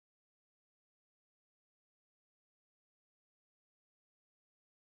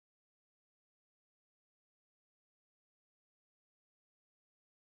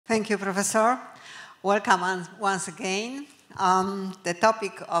Thank you, Professor. Welcome once again. The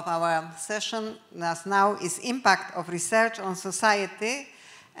topic of our session now is impact of research on society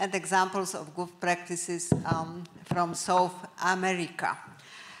and examples of good practices from South America.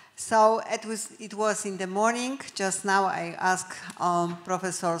 So it was in the morning. Just now I asked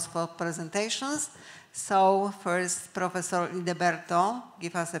professors for presentations. So first, Professor Ildeberto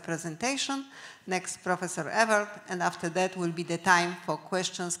give us a presentation. Next, Professor Evert, and after that will be the time for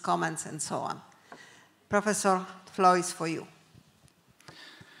questions, comments, and so on. Professor, the floor is for you.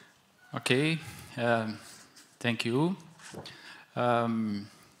 Okay, thank you. For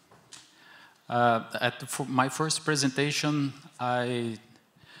my first presentation, it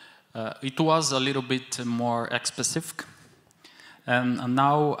was a little bit more specific, and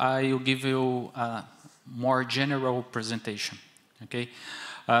now I will give you a more general presentation. Okay.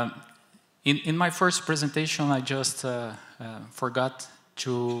 In my first presentation, I just forgot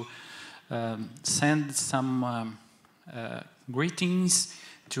to send some greetings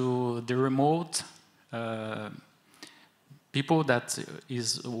to the remote people that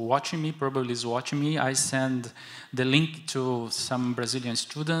is watching me, probably is watching me. I send the link to some Brazilian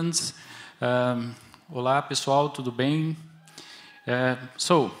students. Olá, pessoal, tudo bem?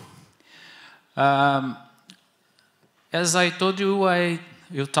 As I told you,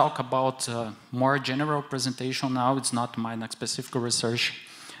 I'll talk about more general presentation now. It's not my specific research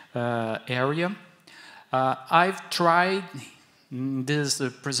area. I've tried in this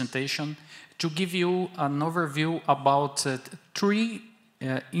presentation to give you an overview about three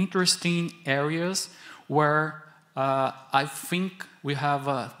interesting areas where I think we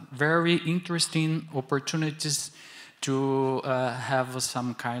have very interesting opportunities to have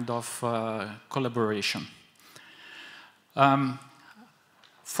some kind of collaboration.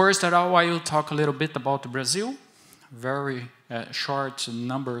 First of all, I will talk a little bit about Brazil, very short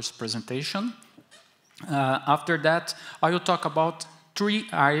numbers presentation. After that, I will talk about three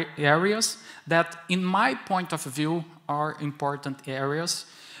areas that, in my point of view, are important areas.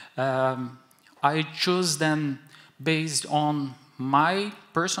 I choose them based on my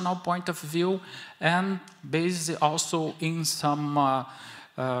personal point of view and based also in some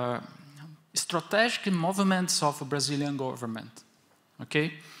strategic movements of Brazilian government.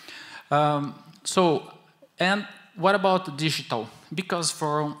 Okay, and what about digital? Because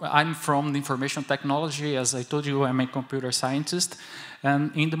I'm from the information technology, as I told you, I'm a computer scientist,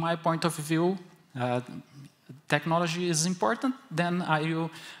 and in my point of view, technology is important. Then I will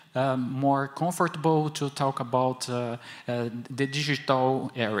more comfortable to talk about the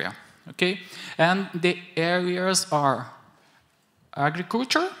digital area. Okay, and the areas are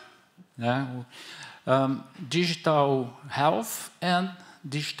agriculture, digital health, and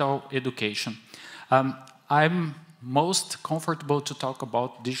digital education. I'm most comfortable to talk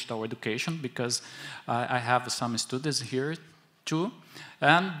about digital education because I have some students here too,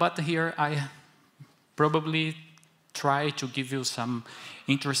 but here I probably try to give you some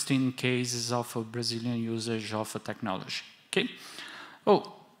interesting cases of Brazilian usage of technology. Okay. Oh,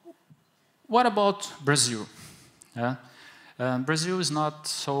 what about Brazil? Brazil is not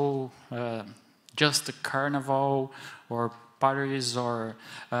so just a carnival or parties or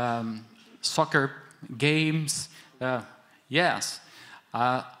soccer games. Yes,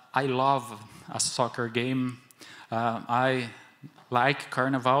 I love a soccer game. I like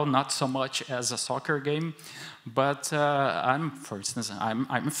carnival, not so much as a soccer game, but for instance, I'm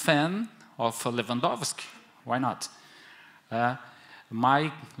a fan of Lewandowski. Why not?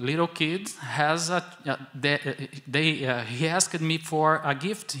 My little kid has he asked me for a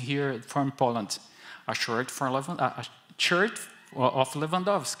gift here from Poland, a shirt of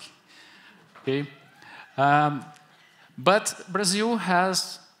Lewandowski. Okay, but Brazil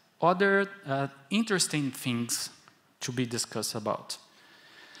has other interesting things to be discussed about.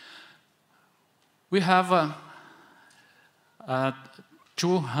 We have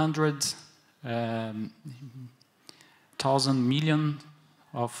 200,000 million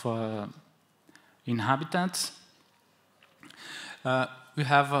of inhabitants. We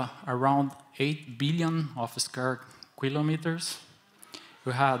have around 8 billion of square kilometers.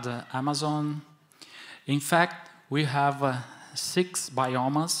 We had Amazon. In fact, we have 6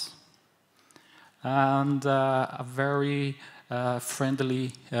 biomes and a very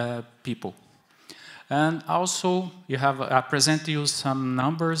friendly people. And also, I present you some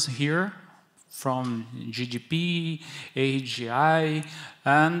numbers here from GDP, AGI,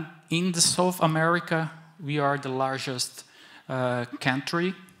 and in South America, we are the largest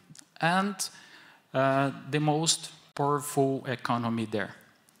country and the most powerful economy there.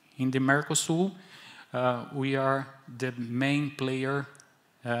 In the Mercosur, we are the main player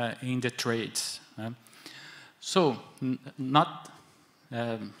in the trades. So, not,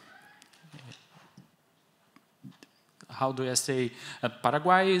 how do I say,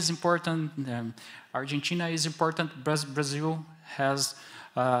 Paraguay is important, Argentina is important, Brazil has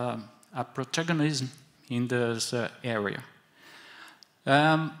a protagonism in this area.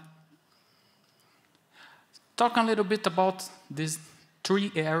 Talk a little bit about these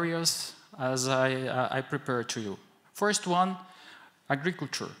 3 areas as I prepared to you. First one,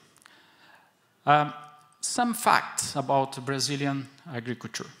 agriculture. Some facts about Brazilian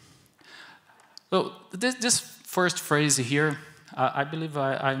agriculture. So this first phrase here, I believe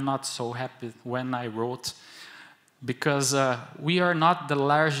I'm not so happy when I wrote, because we are not the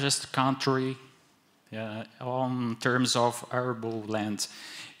largest country on terms of arable land.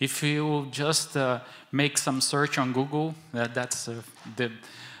 If you just make some search on Google, that's the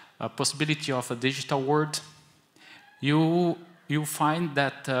possibility of a digital world, you find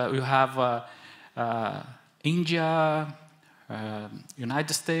that you have India,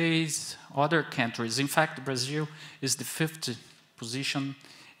 United States, other countries. In fact, Brazil is the 5th position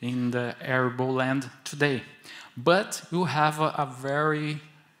in the arable land today. But you have a very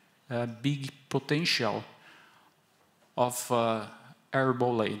big potential of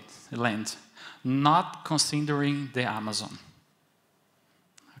arable land, not considering the Amazon.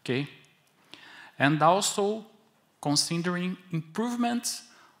 Okay? And also considering improvements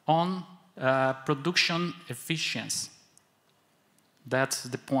on production efficiency. That's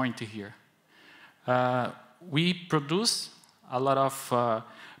the point here. We produce a lot of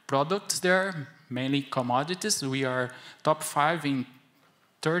products there, mainly commodities. We are top 5 in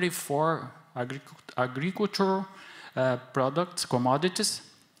 34 agricultural products, commodities,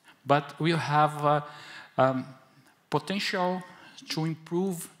 but we have potential to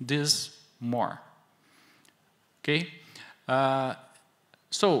improve this more. Okay?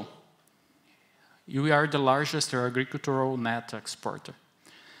 So, we are the largest agricultural net exporter.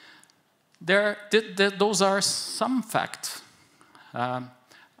 Those are some facts.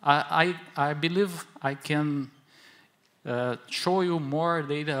 I believe I can show you more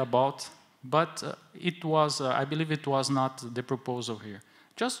data about, but I believe it was not the proposal here.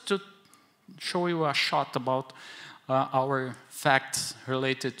 Just to show you a shot about our facts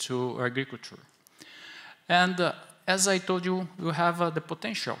related to agriculture. And as I told you, you have the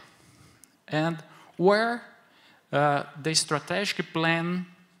potential. And where the strategic plan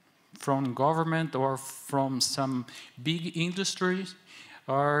from government or from some big industries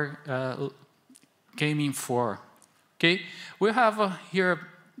are aiming for. Okay, we have here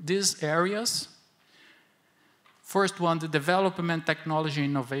these areas. First one, the development, technology,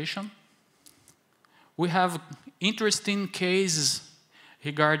 innovation. We have interesting cases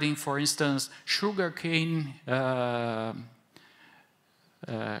regarding, for instance, sugarcane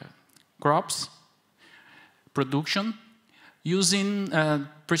crops production using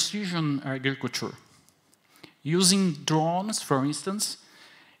precision agriculture. Using drones, for instance,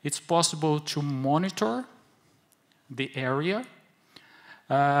 it's possible to monitor the area.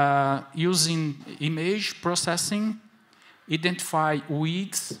 Using image processing, identify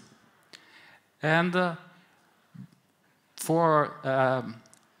weeds, and for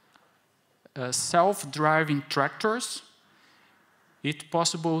self-driving tractors, it's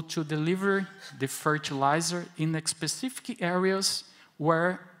possible to deliver the fertilizer in specific areas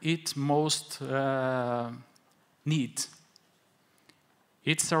where it's most need.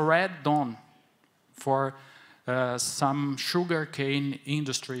 It's a red dawn for some sugarcane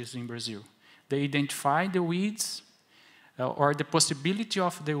industries in Brazil. They identify the weeds or the possibility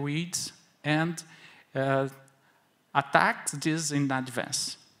of the weeds and attack this in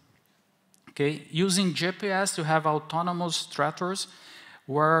advance. Okay, using GPS, you have autonomous tractors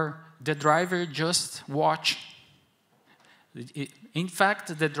where the driver just watch. In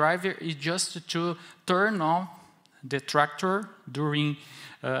fact, the driver is just to turn on the tractor during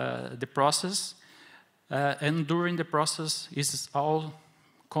the process, and during the process, it's all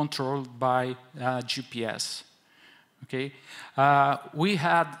controlled by GPS. Okay, we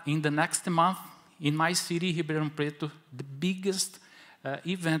had in the next month in my city, Ribeirão Preto, the biggest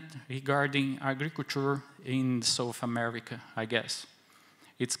event regarding agriculture in South America, I guess.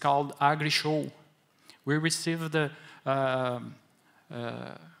 It's called Agri Show. We received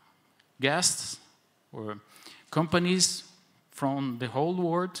guests or companies from the whole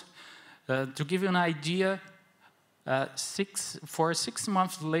world. To give you an idea, 6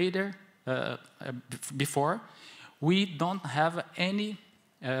 months later, before, we don't have any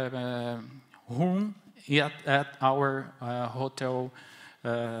room yet at our hotel,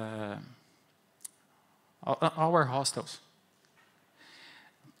 our hostels.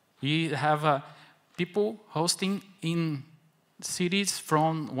 We have people hosting in cities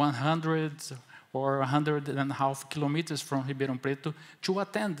from 100 or 100.5 kilometers from Ribeirão Preto to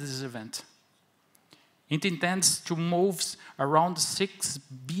attend this event. It intends to move around 6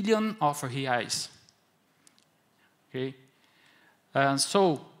 billion of reais. Okay,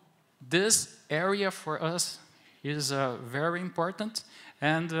 so this area for us is very important,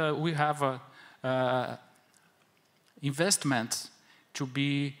 and we have investments to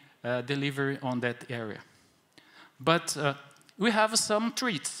be delivered on that area. But we have some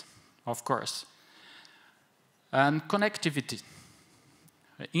threats, of course, and connectivity.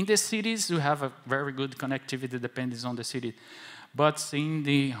 In the cities, we have a very good connectivity, depends on the city. But in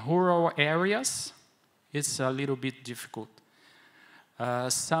the rural areas, it's a little bit difficult.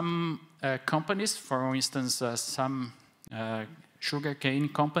 Some companies, for instance, some sugarcane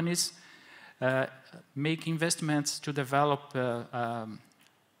companies, make investments to develop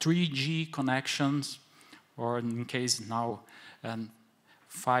 3G connections, or in case now,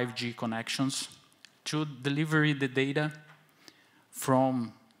 5G connections, to deliver the data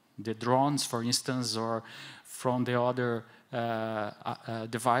from the drones, for instance, or from the other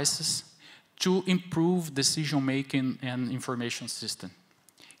devices, to improve decision-making and information system.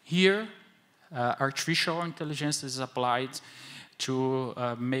 Here, artificial intelligence is applied to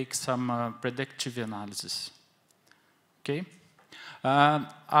make some predictive analysis. Okay?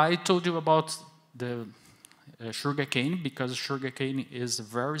 I told you about the sugarcane, because sugarcane is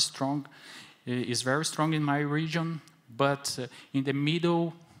very strong in my region, but in the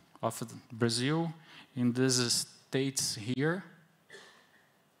middle of Brazil, in these states here,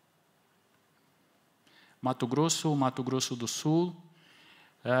 Mato Grosso do Sul,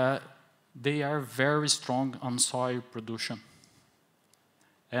 they are very strong on soil production.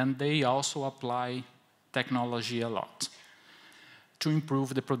 And they also apply technology a lot to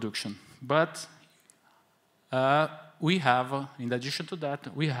improve the production. But we have, in addition to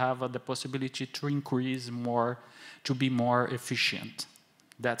that, we have the possibility to increase more, to be more efficient.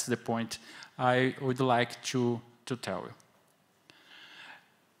 That's the point I would like to tell you.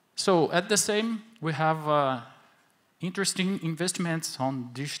 So at the same, we have interesting investments on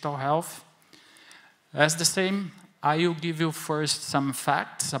digital health. As the same, I will give you first some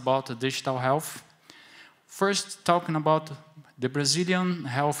facts about digital health. First, talking about the Brazilian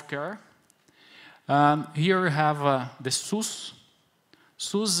healthcare. Here we have the SUS.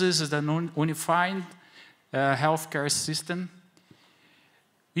 SUS is the Unified Healthcare System.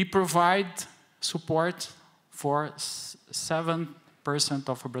 We provide support for 7%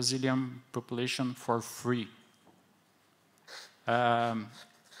 of the Brazilian population for free.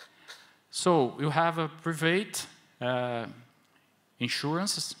 So you have a private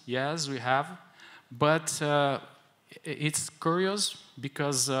insurance, yes, we have, but it's curious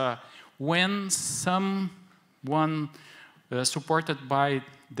because when someone supported by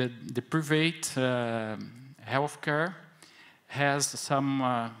the private healthcare has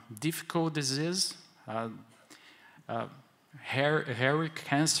some difficult disease, hair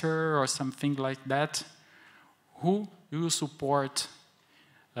cancer or something like that, who will support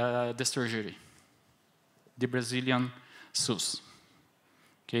the surgery? The Brazilian SUS.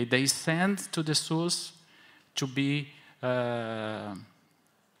 Okay, they send to the SUS to be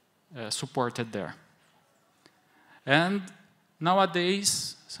supported there. And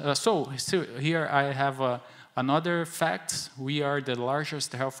nowadays, so here I have another fact. We are the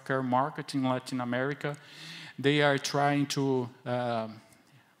largest healthcare market in Latin America. They are trying to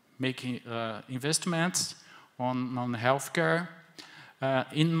make investments on healthcare.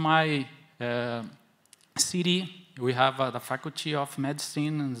 In my city, we have the Faculty of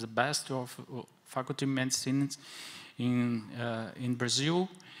Medicine, and the best of Faculty of Medicine in Brazil.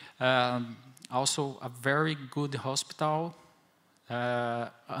 Also, a very good hospital,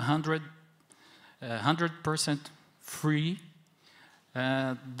 100% free,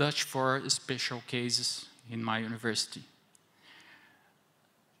 Dutch for special cases in my university.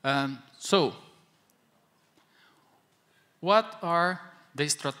 So, what are the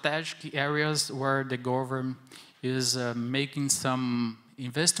strategic areas where the government is making some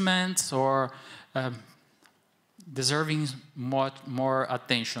investments or deserving much more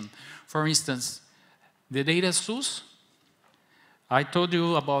attention? For instance, the data SUS. I told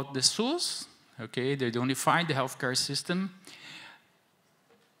you about the SUS, okay, the Unified Healthcare System.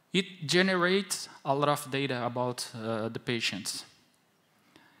 It generates a lot of data about the patients.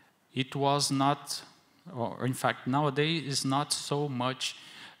 It was not, or in fact, nowadays is not so much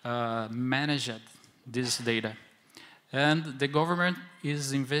managed, this data. And the government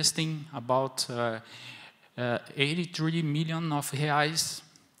is investing about 83 million of reais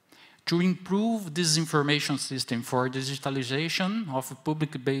to improve this information system for digitalization of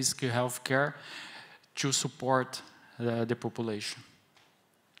public basic healthcare to support the population.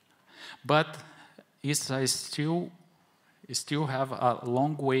 But I still have a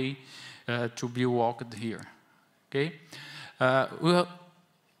long way to be walked here. Okay,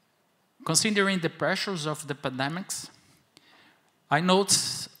 considering the pressures of the pandemics, I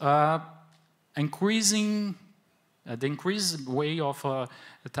notice the increased way of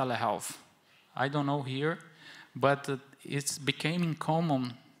telehealth. I don't know here, but it's becoming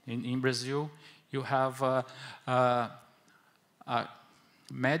common in Brazil. You have a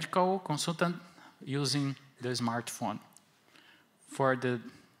medical consultant using the smartphone for the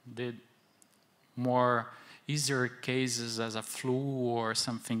more easier cases as a flu or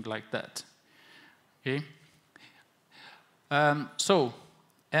something like that. Okay. And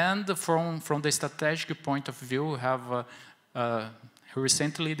from the strategic point of view, we have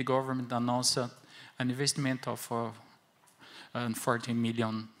recently the government announced an investment of 40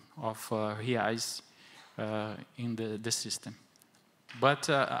 million of reais in the system. But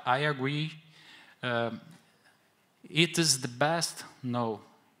I agree, it is the best? No.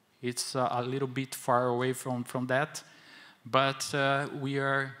 It's a little bit far away from that, but we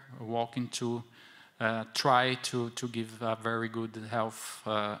are working to try to give a very good health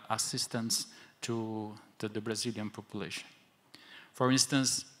assistance to the Brazilian population. For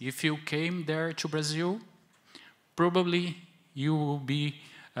instance, if you came there to Brazil, probably you will be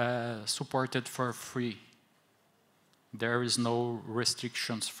supported for free. There is no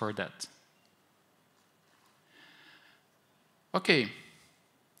restrictions for that. Okay.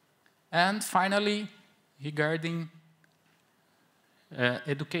 And finally, regarding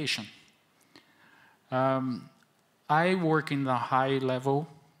education. I work in a high-level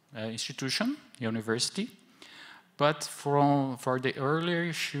institution, university, but for the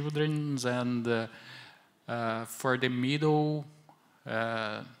earlier children and for the middle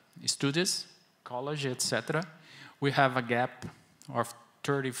students, college, etc., we have a gap of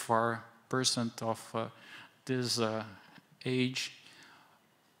 34% of this age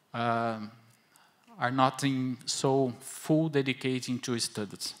are not so full dedicating to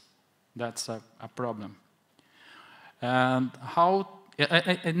studies. That's a problem. And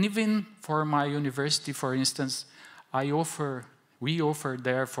and even for my university, for instance, we offer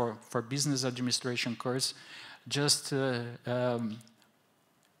there for business administration course just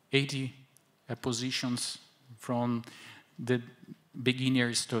 80 positions from the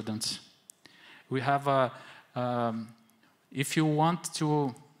beginner students. We have if you want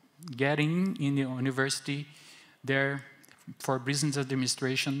to get in the university there for business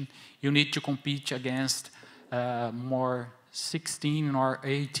administration, you need to compete against more 16 or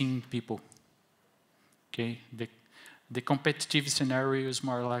 18 people. Okay, the competitive scenario is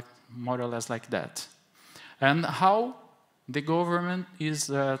more or less like that. And how the government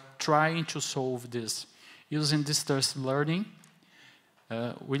is trying to solve this? Using distance learning,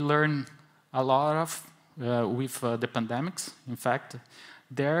 we learn a lot of with the pandemics, in fact,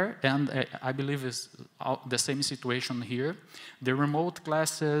 there, and I believe it's the same situation here. The remote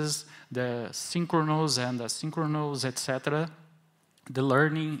classes, the synchronous and asynchronous, etc., the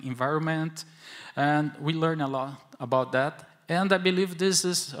learning environment, and we learn a lot about that. And I believe this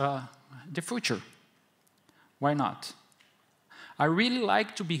is the future. Why not? I really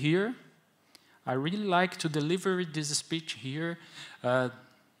like to be here. I really like to deliver this speech here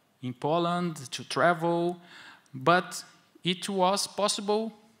in Poland, to travel, but it was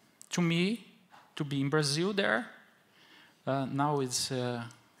possible to me to be in Brazil there. Now it's,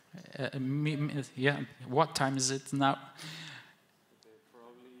 yeah, what time is it now?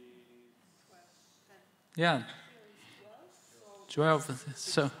 Yeah, 12,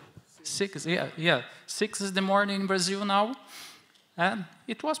 so 6, yeah, 6 is the morning in Brazil now. And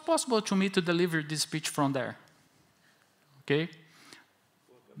it was possible to me to deliver this speech from there. Okay?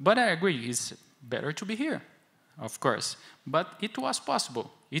 But I agree, it's better to be here, of course. But it was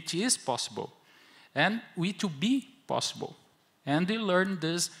possible. It is possible. And we to be possible. And we learned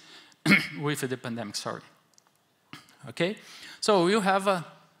this with the pandemic, sorry. Okay? So you have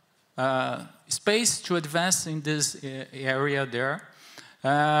a space to advance in this area there.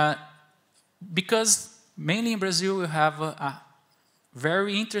 Because mainly in Brazil, we have a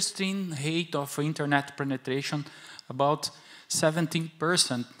very interesting rate of internet penetration. About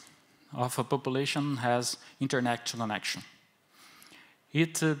 17% of a population has internet connection.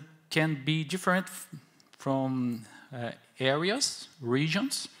 It can be different from areas,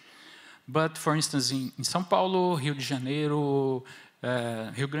 regions, but for instance, in São Paulo, Rio de Janeiro,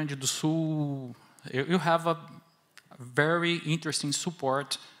 Rio Grande do Sul, you have a very interesting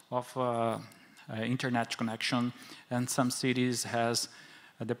support of internet connection, and some cities has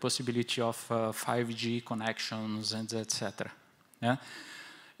the possibility of 5G connections and etc. Yeah?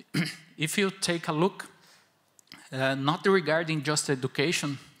 If you take a look, not regarding just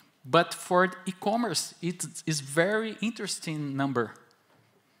education, but for e-commerce, it is very interesting number.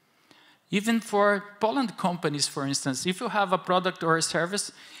 Even for Poland companies, for instance, if you have a product or a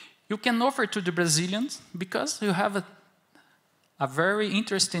service, you can offer to the Brazilians because you have a very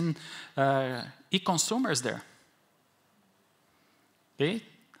interesting e-consumers there. Okay?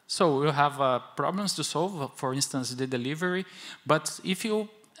 So you have problems to solve, for instance, the delivery, but if you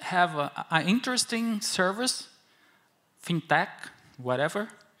have an interesting service, fintech, whatever,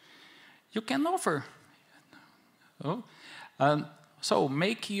 you can offer. Oh? So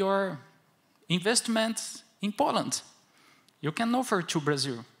make your investments in Poland. You can offer to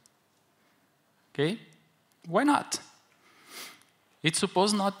Brazil. Okay? Why not? It's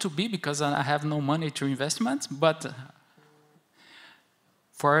supposed not to be because I have no money to investment, but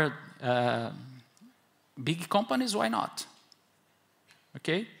for big companies, why not?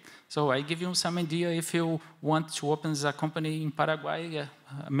 Okay? So I give you some idea. If you want to open a company in Paraguay,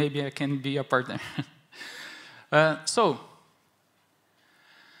 maybe I can be a partner. So,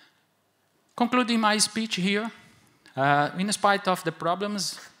 concluding my speech here, in spite of the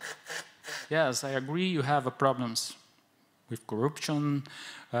problems, yes, I agree you have problems with corruption,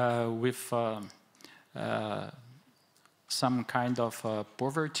 with some kind of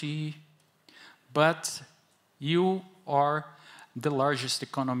poverty, but you are the largest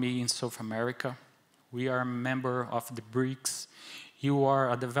economy in South America. We are a member of the BRICS. You are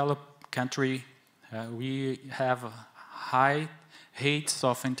a developed country. We have high rates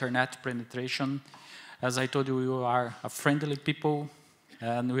of internet penetration. As I told you, we are a friendly people,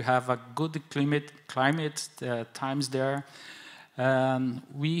 and we have a good climate times there. And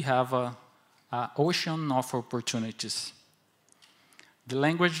we have an ocean of opportunities. The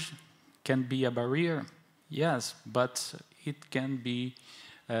language can be a barrier, yes, but it can be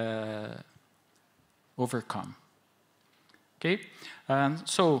overcome. Okay,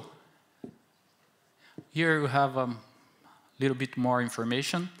 so here you have a little bit more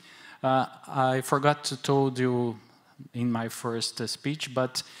information. I forgot to told you in my first speech,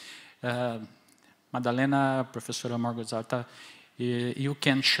 but Madalena, Professor Małgorzata, you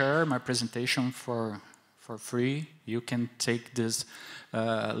can share my presentation for free. You can take these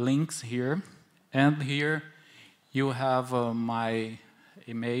links here, and here you have my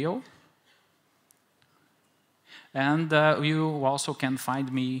email, and you also can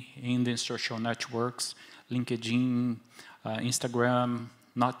find me in the social networks, LinkedIn, Instagram,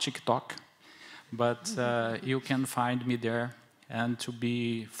 not TikTok, but you can find me there, and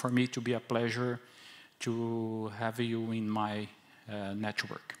for me to be a pleasure to have you in my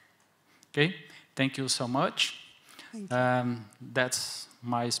network. Okay, thank you so much. That's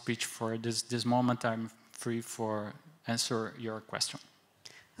my speech for this moment. I'm free for answer your question.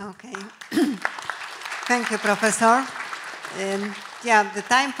 Okay. Thank you, Professor. Yeah, the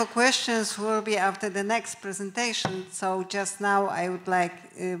time for questions will be after the next presentation. So just now I would like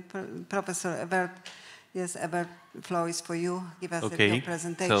Professor Evert. Yes, Evert, the floor is for you. Give us your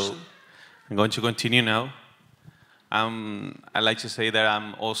presentation. So I'm going to continue now. I'd like to say that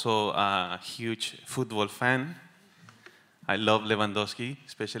I'm also a huge football fan. I love Lewandowski,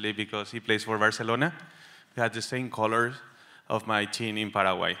 especially because he plays for Barcelona. We had the same colors of my team in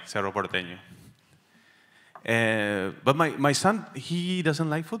Paraguay, Cerro Porteño. But my son, he doesn't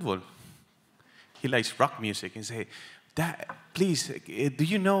like football. He likes rock music and say, Dad, please, do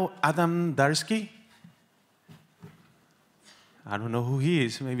you know Adam Darsky? I don't know who he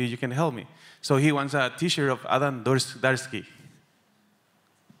is. Maybe you can help me. So he wants a T-shirt of Adam Darsky.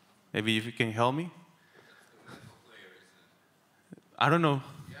 Maybe if you can help me. I don't know.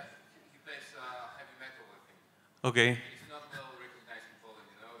 Yeah, he plays heavy metal, I think. Okay. He's not well recognized in Poland,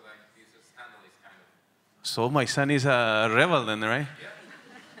 you know, like he's a scandalous kind of. So my son is a rebel then, right? Yeah.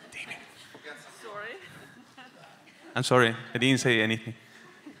 Damn it. Sorry. I'm sorry, I didn't say anything.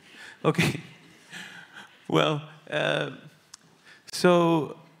 Okay. Well,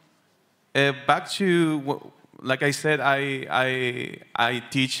 so back to, like I said, I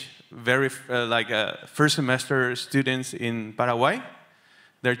teach very first semester students in Paraguay.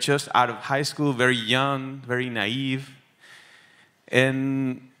 They're just out of high school, very young, very naive.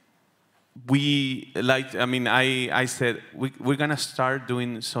 And I said, we're gonna start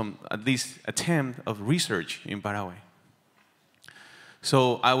doing some, at least attempt of research in Paraguay.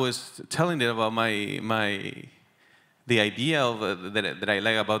 So I was telling them about the idea of that I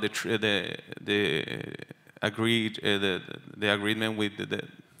like about the agreement with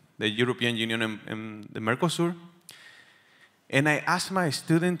the European Union and the Mercosur. And I asked my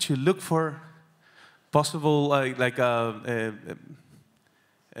students to look for possible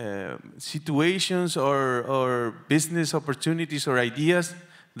situations or business opportunities or ideas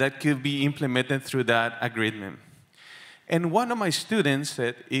that could be implemented through that agreement. And one of my students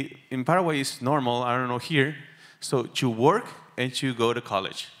said, in Paraguay it's normal, I don't know here, so to work and to go to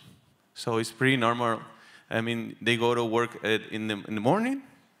college. So it's pretty normal. I mean, they go to work in the morning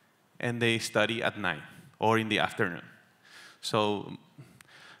and they study at night or in the afternoon. So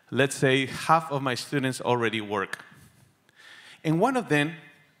let's say half of my students already work. And one of them,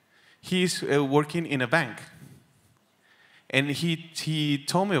 he's working in a bank. And he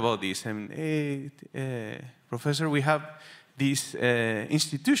told me about this. And, hey, Professor, we have this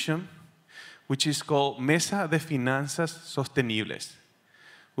institution which is called Mesa de Finanzas Sostenibles.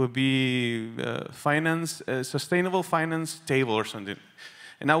 Would be sustainable finance table or something.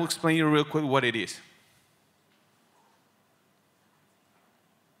 And I will explain you real quick what it is.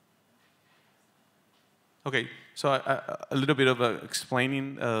 Okay, so a little bit of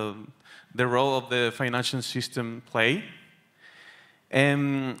explaining the role of the financial system play.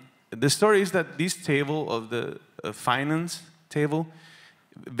 And the story is that this table of the finance table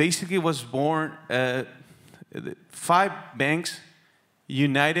basically was born, 5 banks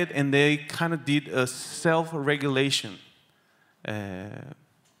united and they kind of did a self-regulation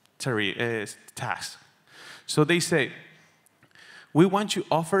task. So they say, we want to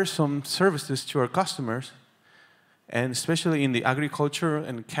offer some services to our customers, and especially in the agriculture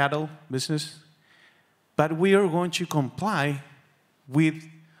and cattle business, but we are going to comply with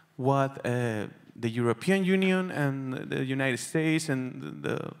what the European Union and the United States and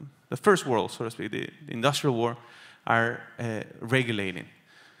the first world, so to speak, the industrial world, are regulating.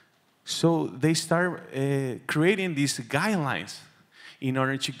 So they start creating these guidelines in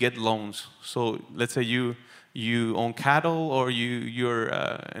order to get loans. So let's say you own cattle or you're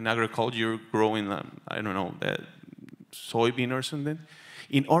in agriculture, you're growing, I don't know, soybean or something.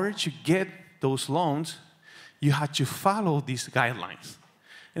 In order to get those loans, you had to follow these guidelines.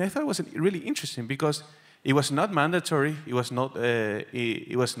 And I thought it was really interesting because it was not mandatory, it was not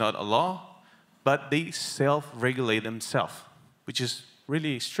a law, but they self-regulate themselves, which is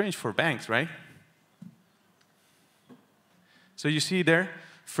really strange for banks, right? So you see there,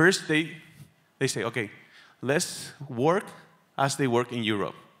 first they say, okay, let's work as they work in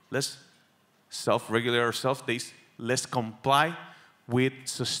Europe. Let's self-regulate ourselves. Let's comply with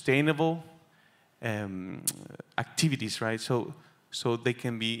sustainable activities, right? So they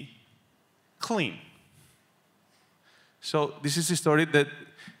can be clean. So this is a story that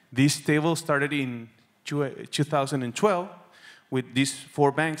this table started in 2012 with these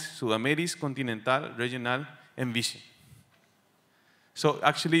 4 banks, Sudameris, Continental, Regional, and Vici. So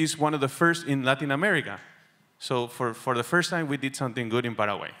actually it's one of the first in Latin America. So for the first time, we did something good in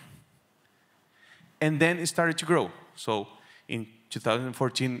Paraguay. And then it started to grow. So in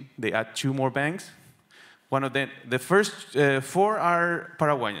 2014, they add 2 more banks. One of them, the first 4 are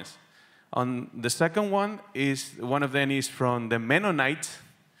Paraguayans. On the second one of them is from the Mennonites.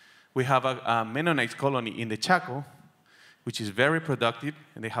 We have a Mennonite colony in the Chaco, which is very productive,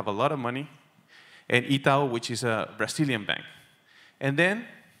 and they have a lot of money. And Itaú, which is a Brazilian bank. And then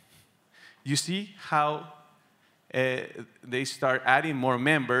you see how they start adding more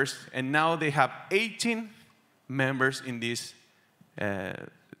members, and now they have 18 members in this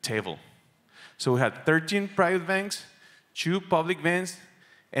table. So we had 13 private banks, 2 public banks,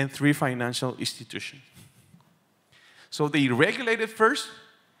 and 3 financial institutions. So they regulated first,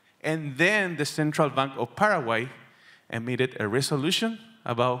 and then the Central Bank of Paraguay emitted a resolution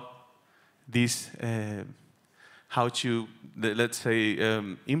about this, how to, let's say,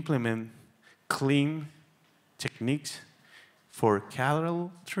 implement clean techniques for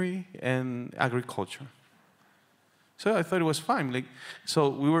cattle and agriculture. So I thought it was fine. So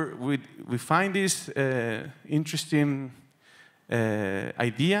we find this interesting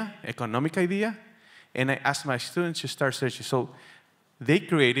economic idea, and I asked my students to start searching. So they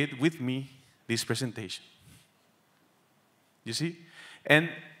created with me this presentation. You see? And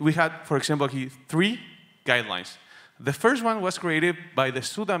we had, for example, here 3 guidelines. The first one was created by the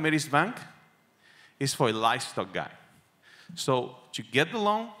Sudameris Bank. It's for a livestock guy. So to get the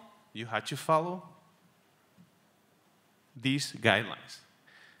loan, you had to follow these guidelines.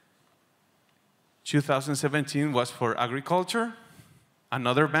 2017 was for agriculture,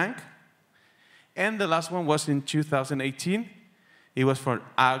 another bank. And the last one was in 2018. It was for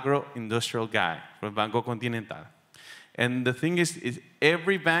agro-industrial guy, from Banco Continental. And the thing is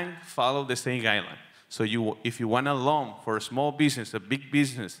every bank followed the same guideline. So if you want a loan for a small business, a big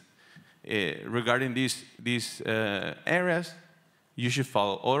business, regarding these areas, you should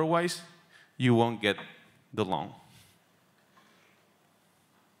follow. Otherwise, you won't get the loan.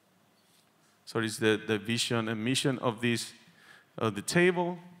 So it's the vision and mission of the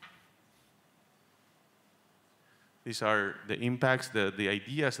table. These are the impacts, the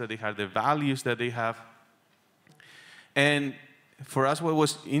ideas that they have, the values that they have. And for us, what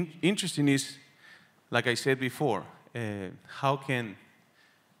was interesting is, like I said before, how can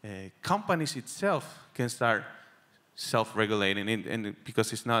companies itself can start self-regulating, and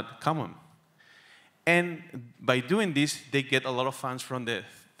because it's not common. And by doing this, they get a lot of funds from the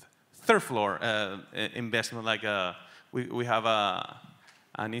third floor investment. Like we have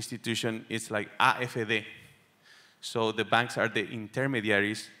an institution, it's like Ph.D. So the banks are the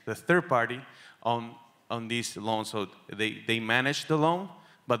intermediaries, the third party on these loans. So they manage the loan,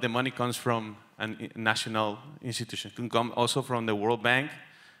 but the money comes from a national institution. It can come also from the World Bank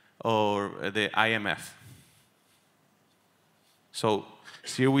or the IMF. So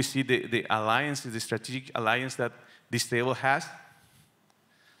here we see the alliance, the strategic alliance that this table has.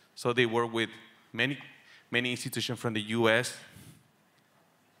 So they work with many institutions from the US,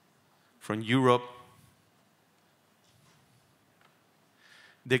 from Europe.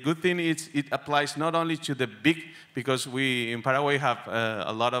 The good thing is it applies not only to the big, because we in Paraguay have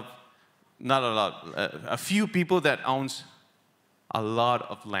a few people that owns a lot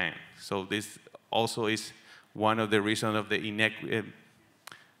of land. So this also is one of the reasons of the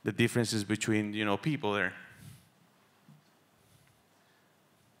differences between people there.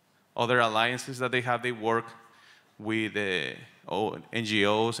 Other alliances that they have, they work with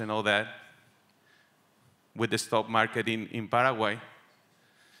NGOs and all that, with the stock market in Paraguay.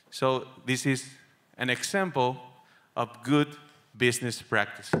 So this is an example of good business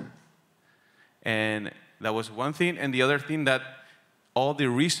practice. And that was one thing. And the other thing, that all the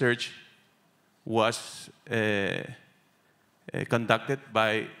research was conducted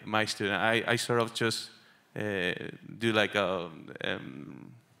by my student. I sort of just do like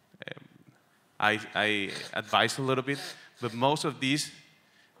I advise a little bit, but most of these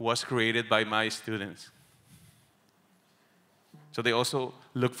was created by my students. So they also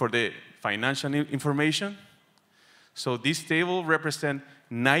look for the financial information. So this table represents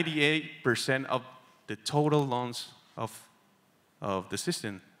 98% of the total loans of the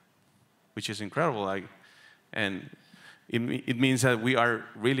system, which is incredible. And it means that we are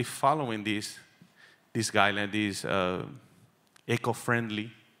really following these guidelines, these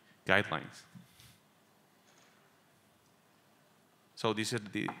eco-friendly guidelines. So these are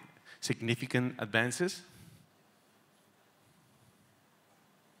the significant advances.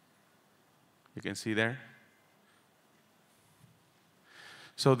 You can see there.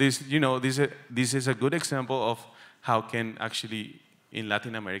 So this is a good example of how can actually in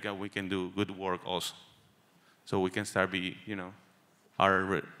Latin America we can do good work also. So we can start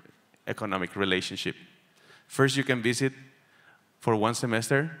our economic relationship. First, you can visit for one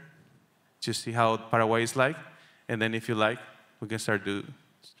semester to see how Paraguay is like, and then if you like, we can start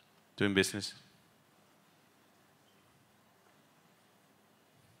doing business.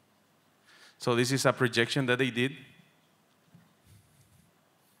 So this is a projection that they did.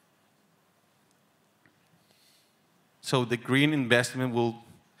 So the green investment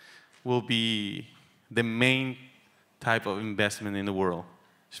will be the main type of investment in the world,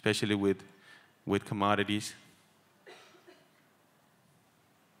 especially with commodities.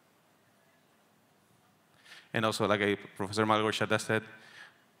 And also, like Professor Małgorzata said,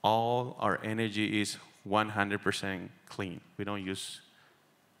 all our energy is 100% clean. We don't use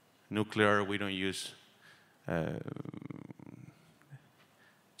nuclear, we don't use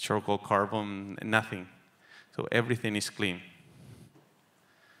charcoal, carbon, nothing. So everything is clean.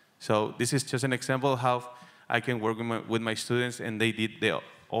 So this is just an example of how I can work with my students, and they did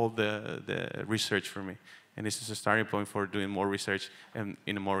all the research for me. And this is a starting point for doing more research and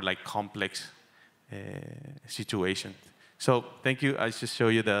in a more complex situation. So thank you. I just show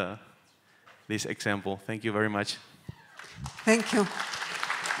you this example. Thank you very much. Thank you.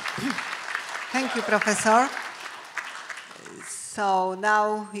 Thank you, Professor. So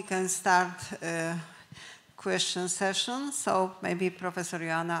now we can start question session. So maybe Professor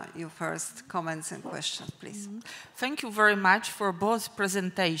Joanna, you first, comments and questions, please. Thank you very much for both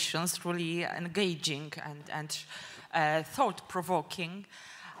presentations, really engaging and thought-provoking.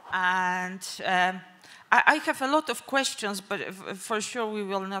 And I have a lot of questions, but for sure we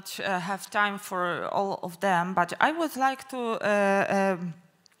will not have time for all of them. But I would like to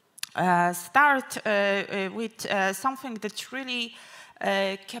start with something that really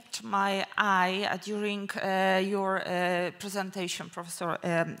kept my eye during your presentation, Professor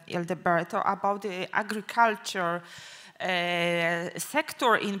Ildeberto, about the agriculture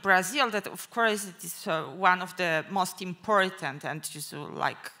sector in Brazil. That, of course, it is one of the most important and just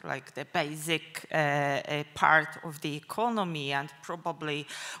like the basic part of the economy, and probably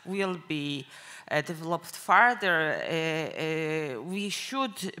will be developed further. We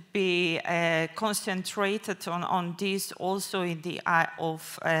should be concentrated on this also in the eye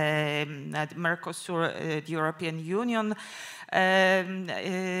of the Mercosur, the European Union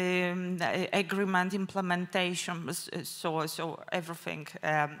agreement implementation. So everything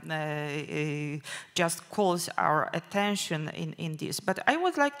just calls our attention in this. But I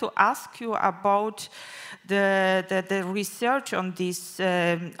would like to ask you about the research on this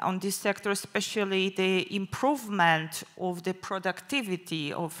sector, especially the improvement of the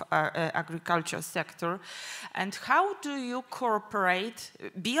productivity of our agriculture sector, and how do you cooperate,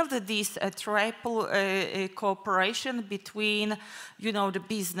 build this triple cooperation between, you know, the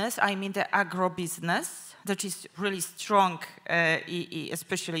business, I mean the agro-business, that is really strong,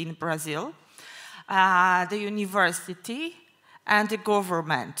 especially in Brazil, the university, and the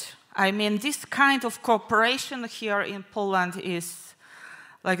government. I mean, this kind of cooperation here in Poland is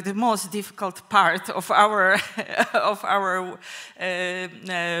like the most difficult part of our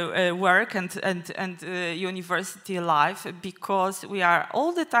work and university life, because we are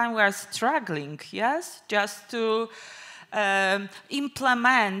all the time struggling, yes, just to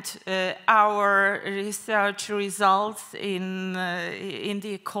implement our research results in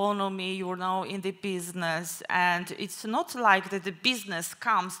the economy, you know, in the business. And it's not like that the business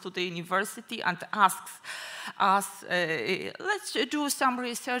comes to the university and asks us, let's do some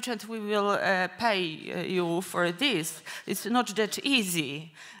research and we will pay you for this. It's not that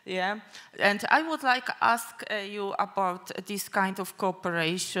easy. Yeah, and I would like to ask you about this kind of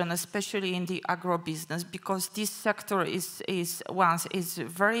cooperation, especially in the agro-business, because this sector is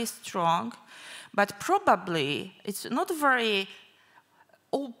very strong, but probably it's not very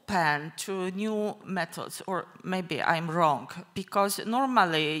open to new methods, or maybe I'm wrong, because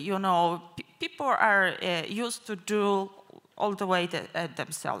normally, you know, people are used to do all the way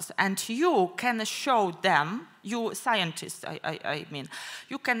themselves, and you can show them, you scientists, I mean,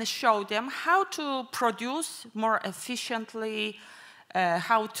 you can show them how to produce more efficiently,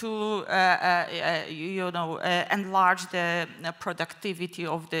 how to you know, enlarge the productivity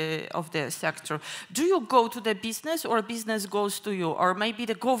of the sector. Do you go to the business, or business goes to you, or maybe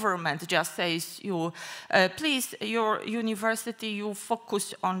the government just says you, please, your university, you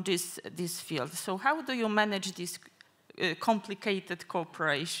focus on this field? So how do you manage this complicated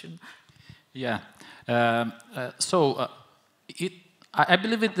cooperation? Yeah. I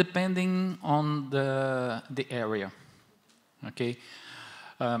believe it depending on the area. Okay.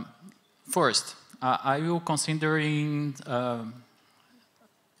 First, I will considering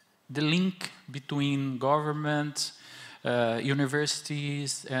the link between government,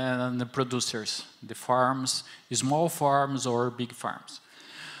 universities, and the producers, the farms, small farms or big farms.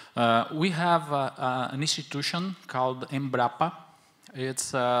 We have an institution called Embrapa.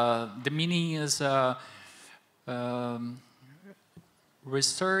 It's the meaning is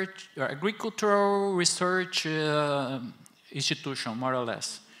research, agricultural research institution, more or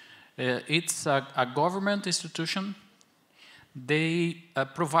less. It's a government institution. They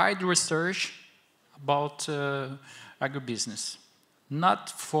provide research about agribusiness, not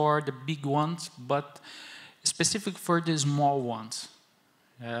for the big ones, but specific for the small ones.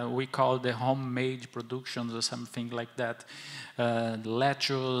 We call the homemade productions or something like that.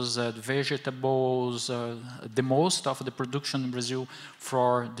 Lettuce, vegetables, the most of the production in Brazil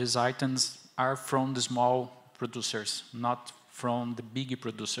for these items are from the small producers, not from the big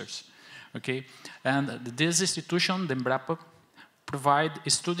producers. Okay, and this institution, the Embrapa, provide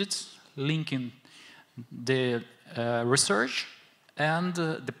students linking the research and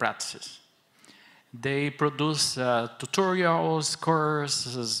the practices. They produce tutorials,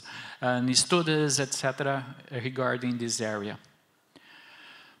 courses, and studies, etc., regarding this area.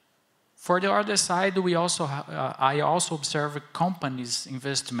 For the other side, we also I also observe companies'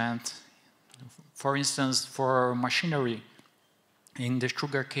 investment. For instance, for machinery in the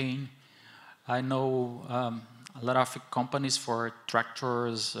sugarcane, I know a lot of companies for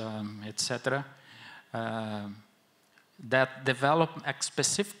tractors, etc., that develop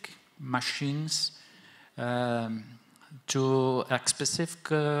specific machines to specific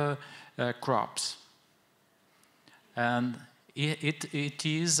crops. And it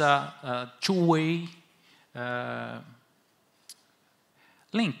is a two-way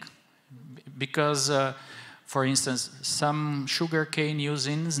link, because For instance, some sugarcane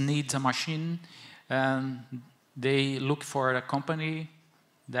users need a machine, and they look for a company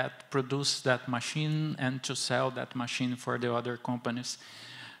that produces that machine and to sell that machine for the other companies.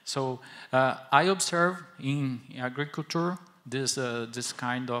 So I observe in agriculture this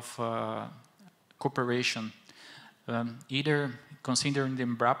kind of cooperation, either considering the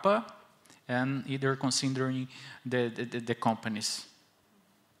Embrapa and either considering the companies.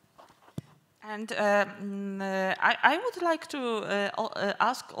 And I would like to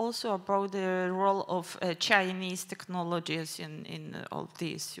ask also about the role of Chinese technologies in all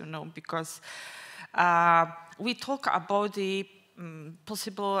this, you know, because we talk about the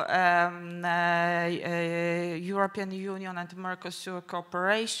possible European Union and Mercosur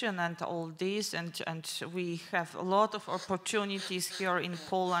cooperation and all this, and we have a lot of opportunities here in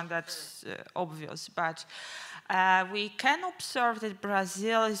Poland, that's obvious, but we can observe that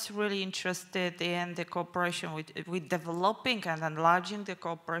Brazil is really interested in the cooperation with developing and enlarging the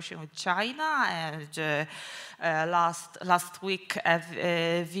cooperation with China. And last week,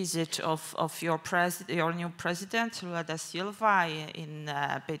 a visit of your new president, Lula da Silva, in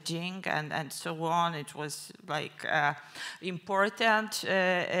Beijing and so on. It was like important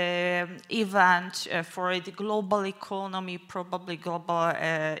event for the global economy, probably global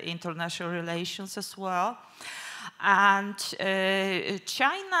international relations as well. And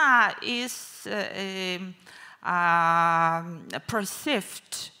China is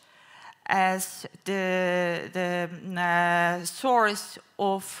perceived as the source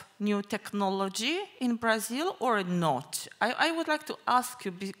of new technology in Brazil or not? I would like to ask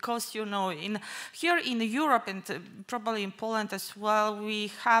you, because you know, here in Europe and probably in Poland as well,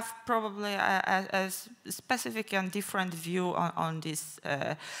 we have probably a specific and different view on this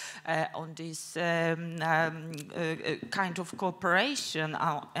kind of cooperation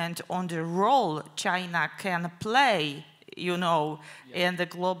and on the role China can play, you know, in the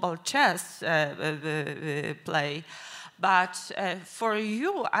global chess play. But for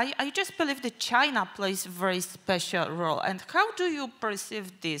you, I just believe that China plays a very special role. And how do you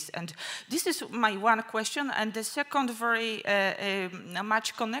perceive this? And this is my one question. And the second, very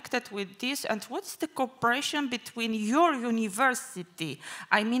much connected with this. And what's the cooperation between your university,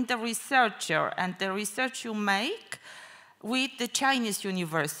 I mean the researcher, and the research you make with the Chinese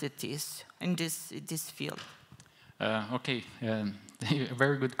universities in this field? Okay,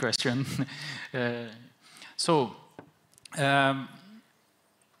 very good question.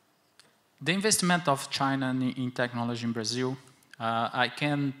 The investment of China in technology in Brazil, I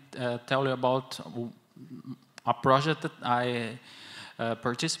can tell you about a project that I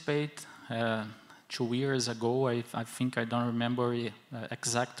participated 2 years ago. I think I don't remember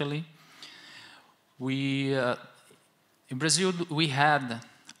exactly. In Brazil, we had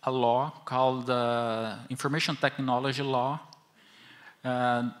a law called Information Technology Law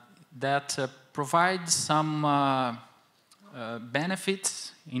that provides some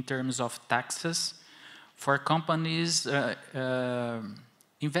benefits in terms of taxes for companies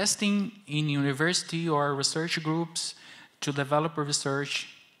investing in university or research groups to develop research.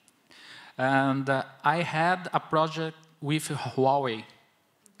 And I had a project with Huawei,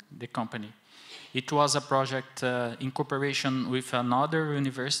 the company. It was a project in cooperation with another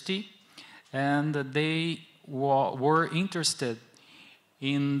university, and they were interested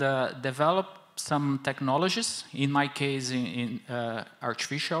in develop some technologies, in my case in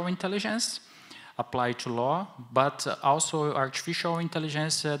artificial intelligence applied to law, but also artificial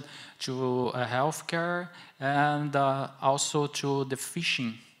intelligence to healthcare and also to the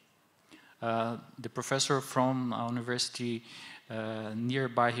fishing. The professor from a university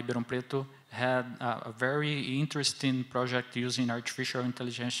nearby Ribeirão Preto had a very interesting project using artificial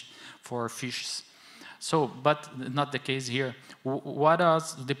intelligence for fishes. So, but not the case here. What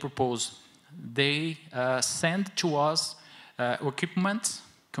was the proposal? They sent to us equipment,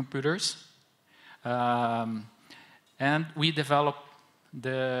 computers, and we developed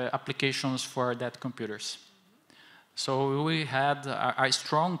the applications for that computers. So we had a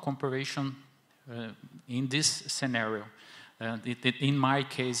strong cooperation in this scenario, in my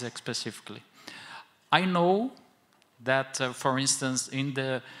case specifically. I know that, for instance, in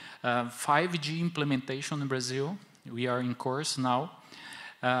the 5G implementation in Brazil, we are in course now,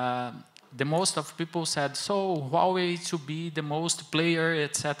 the most of people said, so Huawei to be the most player,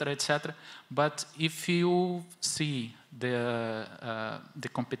 etc., etc. But if you see the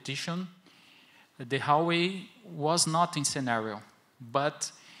competition, the Huawei was not in scenario,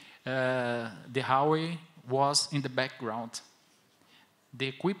 but the Huawei was in the background. The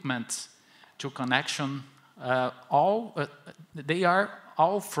equipment to connection, they are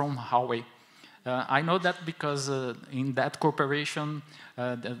all from Huawei. I know that because in that corporation,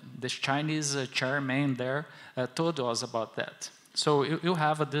 the Chinese chairman there told us about that. So you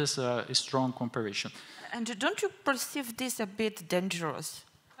have this strong cooperation. And don't you perceive this a bit dangerous?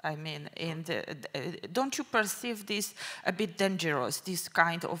 I mean, don't you perceive this a bit dangerous, this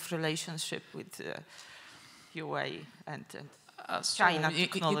kind of relationship with UA and China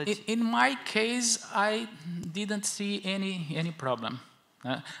technology? In my case, I didn't see any problem.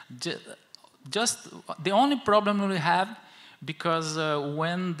 Just the only problem we have, because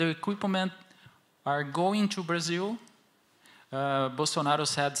when the equipment are going to Brazil, Bolsonaro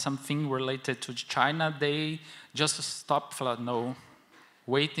said something related to China, they just stopped, no,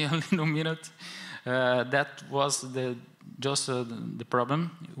 wait a little minute. That was the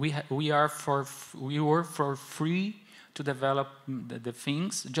problem. We were for free to develop the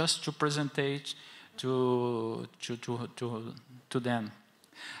things, just to present it to them.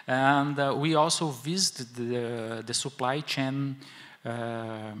 And we also visited the supply chain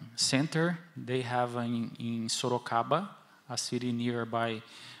center they have in Sorocaba, a city nearby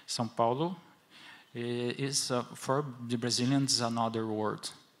São Paulo. Is for the Brazilians another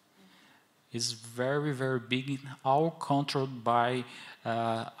world. It's very, very big, all controlled by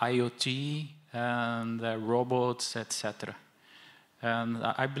IoT and robots, etc. And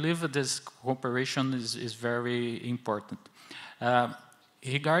I believe that this cooperation is very important.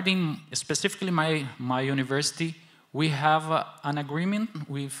 Regarding specifically my university, we have an agreement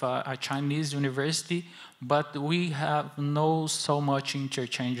with a Chinese university, but we have no so much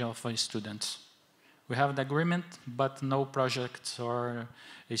interchange of students. We have the agreement, but no projects or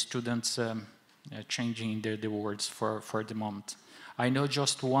students changing the words for the moment. I know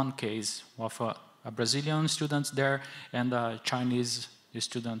just one case of a Brazilian student there and a Chinese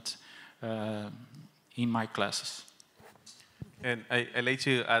student in my classes. And I'd like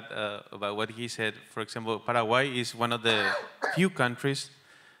to add about what he said. For example, Paraguay is one of the few countries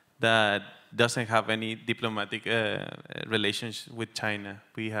that doesn't have any diplomatic relations with China.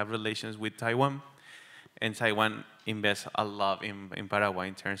 We have relations with Taiwan, and Taiwan invests a lot in Paraguay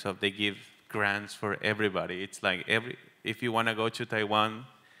in terms of they give grants for everybody. It's like if you want to go to Taiwan,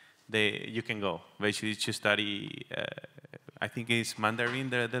 you can go. Basically, to study, I think it's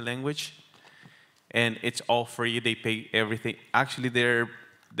Mandarin, the language. And it's all free. They pay everything. Actually, they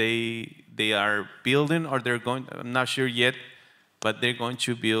are building, or they're going. I'm not sure yet, but they're going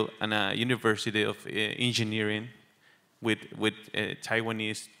to build a university of engineering with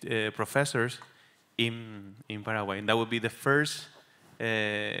Taiwanese professors in Paraguay. And that would be the first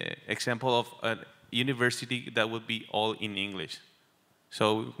example of a university that would be all in English.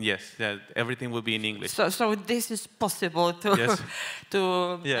 So yes, everything will be in English. So this is possible to yes.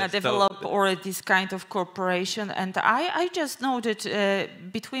 Yes, develop or this kind of cooperation. And I just know that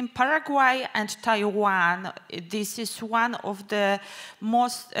between Paraguay and Taiwan, this is one of the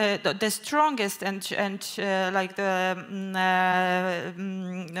most, the strongest and like the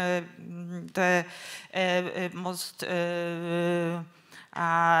most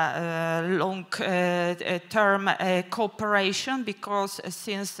long-term cooperation, because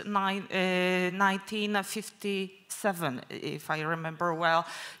since 1957, if I remember well,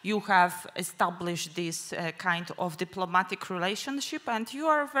 you have established this kind of diplomatic relationship, and you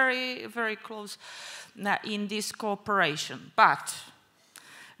are very, very close in this cooperation. But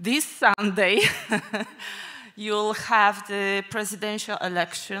this Sunday, you'll have the presidential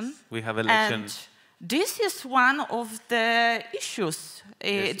election. We have election. And this is one of the issues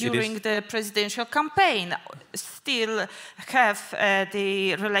yes, during the presidential campaign. Still have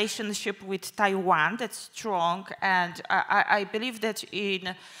the relationship with Taiwan that's strong, and I believe that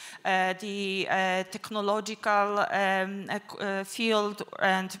in the technological field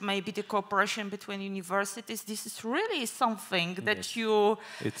and maybe the cooperation between universities, this is really something that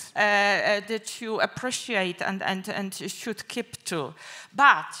yes. that you appreciate and should keep to.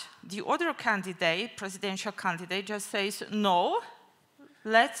 But the other candidate, presidential candidate, just says, no,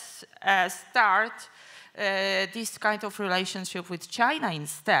 let's start this kind of relationship with China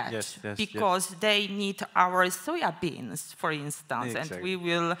instead, yes, because they need our soybeans, for instance, exactly. and we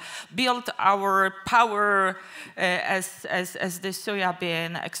will build our power as the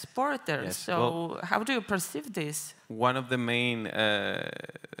soybean exporters. Yes. So well, how do you perceive this? One of the main,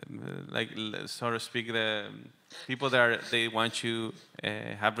 like so to speak, the people that they want to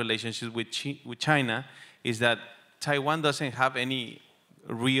have relationships with China is that Taiwan doesn't have any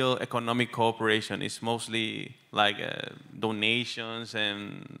real economic cooperation. It's mostly like donations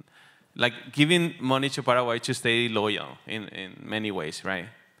and like giving money to Paraguay to stay loyal in many ways, right?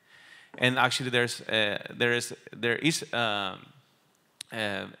 And actually, there is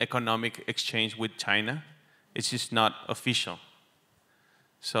economic exchange with China. It's just not official.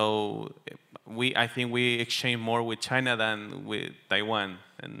 So I think we exchange more with China than with Taiwan,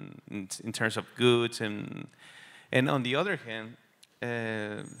 and in terms of goods. And on the other hand,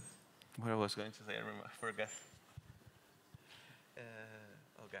 what I was going to say, I forgot.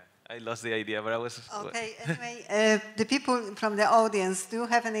 Okay, I lost the idea, but I was. Okay. Anyway, the people from the audience, do you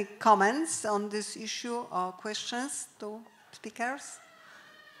have any comments on this issue or questions to speakers?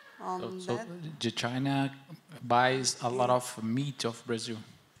 So China buys a lot of meat of Brazil.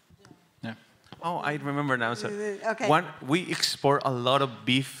 Yeah. Oh, I remember now. So okay. We export a lot of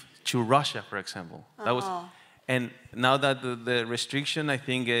beef to Russia, for example. That was, and now that the restriction, I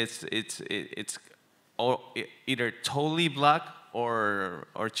think it's either totally blocked or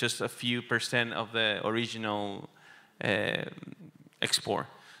just a few % of the original export.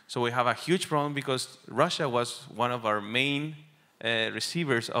 So we have a huge problem because Russia was one of our main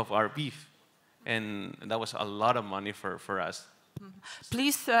receivers of our beef, and that was a lot of money for us.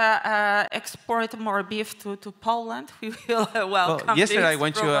 Please export more beef to Poland. We will welcome. Well, yesterday I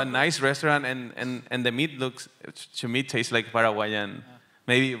went probably. to a nice restaurant, and the meat to me tastes like Paraguayan.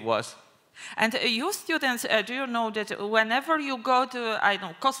 Maybe it was. And you students, do you know that whenever you go to, I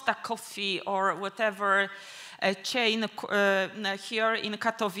don't know, Costa Coffee or whatever chain here in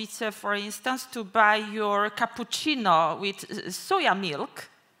Katowice, for instance, to buy your cappuccino with soya milk,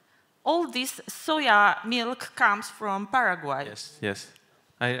 all this soya milk comes from Paraguay. Yes, yes.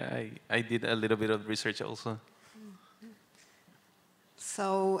 I did a little bit of research also.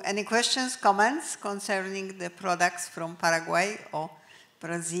 So, any questions, comments concerning the products from Paraguay or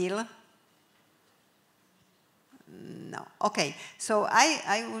Brazil? No. Okay. So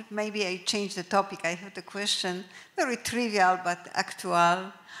I would maybe change the topic. I have the question, very trivial but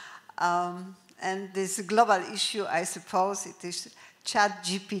actual, and this global issue. I suppose it is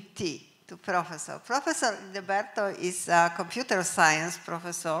ChatGPT to Professor. Professor Ildeberto is a computer science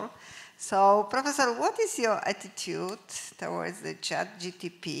professor. So, Professor, what is your attitude towards the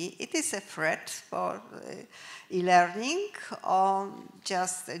ChatGPT? It is a threat for e-learning or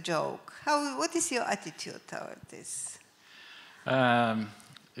just a joke? What is your attitude toward this?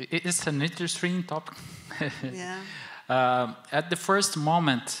 It's an interesting topic. Yeah. At the first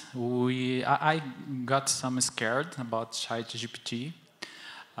moment, I got some scared about ChatGPT.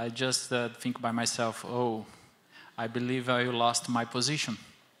 I just think by myself, oh, I believe I lost my position.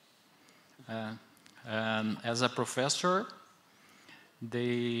 And as a professor,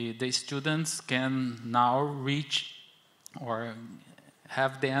 the students can now reach or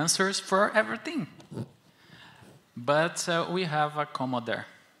have the answers for everything. But we have a comma there,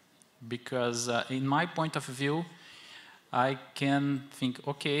 because in my point of view, I can think,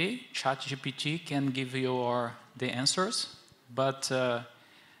 okay, ChatGPT can give you the answers, but are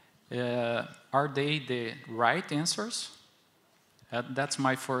they the right answers? That's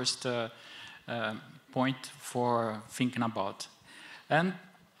my first point for thinking about. And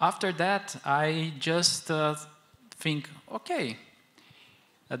after that, I just think, okay,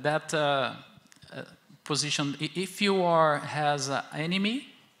 that position, if you has an enemy,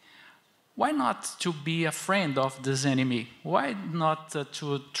 why not to be a friend of this enemy? Why not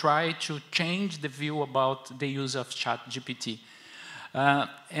to try to change the view about the use of ChatGPT?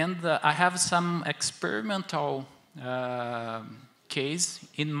 And I have some experimental case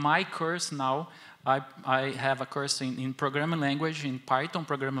in my course now. I have a course in programming language, in Python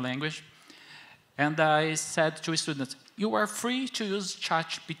programming language, and I said to students, you are free to use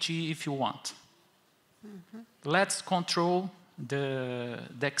ChatGPT if you want. Let's control the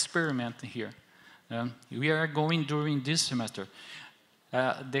experiment here. We are going during this semester.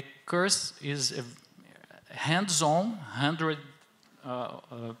 The course is hands-on,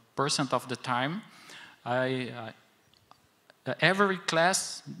 100% of the time. Every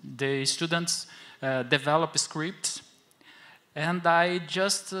class, the students develop scripts, and I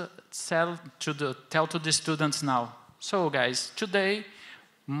just tell to the students now. So, guys, today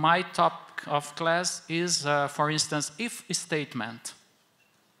my topic of class is, for instance, if statement.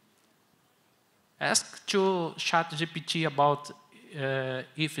 Ask to ChatGPT about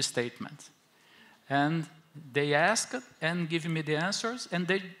if statement, and they ask and give me the answers, and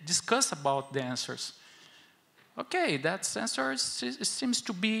they discuss about the answers. Okay, that answer seems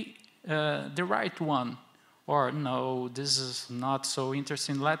to be the right one. Or no, this is not so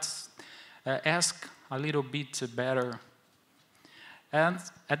interesting. Let's ask a little bit better. And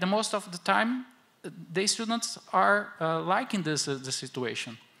at the most of the time, the students are liking this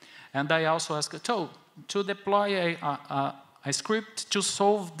situation. And I also ask, to deploy a script to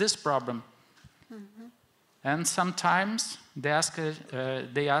solve this problem. And sometimes they ask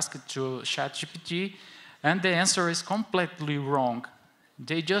to ChatGPT, and the answer is completely wrong.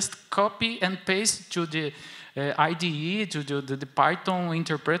 They just copy and paste to the IDE, to the Python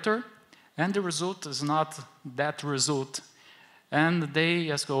interpreter, and the result is not that result. And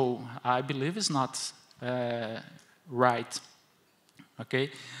they ask, oh, I believe it's not right.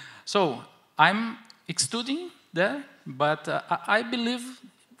 Okay, so I'm studying there, but I believe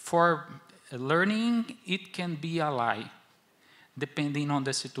for learning it can be a lie, depending on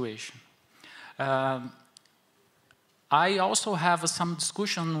the situation. I also have some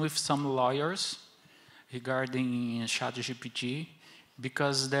discussion with some lawyers regarding ChatGPT,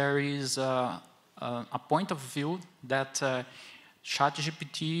 because there is a point of view that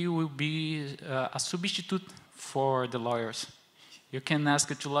ChatGPT will be a substitute for the lawyers. You can ask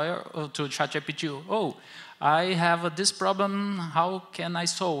to ChatGPT, oh, I have this problem, how can I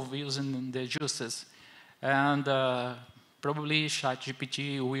solve using the justice? And probably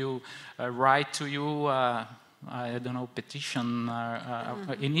ChatGPT will write to you, I don't know, petition,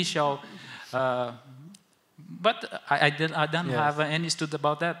 initial, but I don't have any study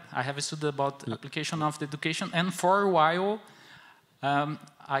about that. I have a study about application of the education, and for a while,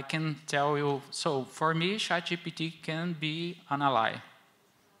 I can tell you, so for me, ChatGPT can be an ally.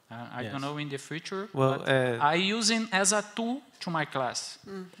 I don't know in the future, but I use it as a tool to my class.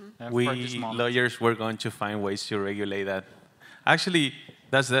 We lawyers were going to find ways to regulate that. Actually,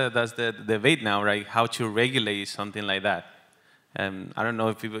 that's the debate now, right? How to regulate something like that. I don't know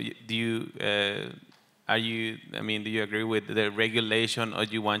if people, do you agree with the regulation, or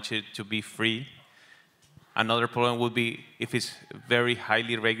do you want it to be free? Another problem would be if it's very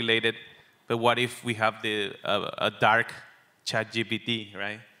highly regulated, but what if we have a dark ChatGPT,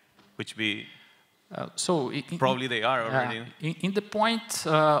 right? Which be probably they are already. In the point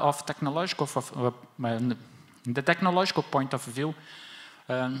of technological, in the technological point of view,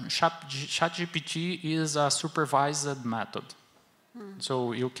 ChatGPT is a supervised method.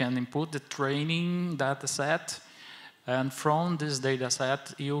 So you can input the training data set, and from this data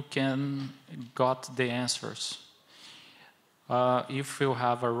set you can got the answers. If you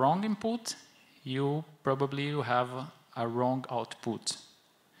have a wrong input, you probably will have a wrong output.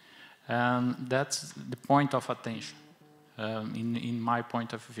 And that's the point of attention, in my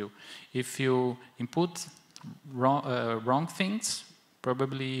point of view. If you input wrong things,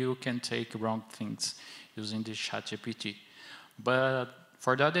 probably you can take wrong things using the ChatGPT. But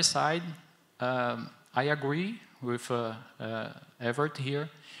for the other side, I agree with Evert here.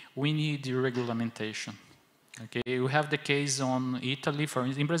 We need the regulation. Okay, we have the case on Italy. For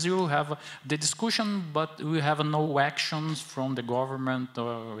instance, in Brazil, we have the discussion, but we have no actions from the government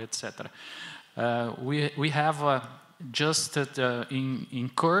or etc. We have just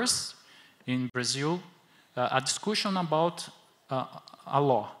in course in Brazil a discussion about a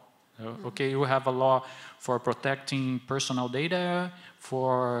law. Okay, we have a law for protecting personal data,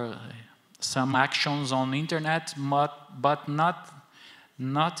 for some actions on the internet, but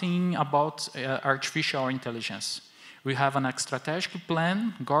nothing about artificial intelligence. We have an strategic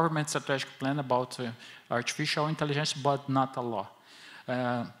plan, government strategic plan about artificial intelligence, but not a law.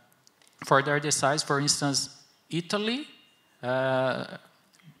 For the other side, for instance, Italy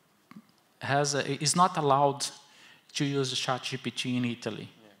is not allowed to use ChatGPT in Italy.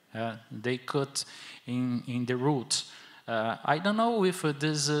 They cut in the rules. I don't know if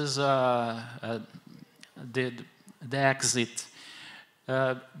this is the exit,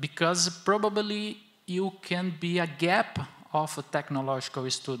 because probably you can be a gap of technological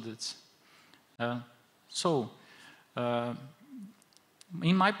students. In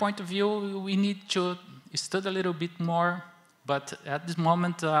my point of view, we need to study a little bit more, but at this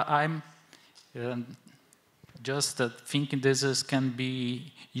moment I'm just thinking this can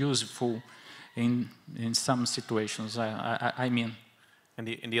be useful in some situations. I mean. And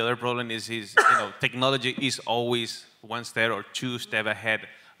the other problem is technology is always one step or two steps ahead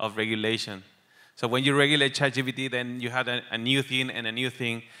of regulation. So when you regulate ChatGPT, then you have a new thing and a new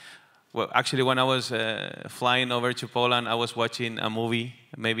thing. Well, actually, when I was flying over to Poland, I was watching a movie.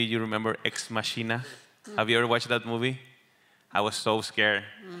 Maybe you remember Ex Machina. Have you ever watched that movie? I was so scared.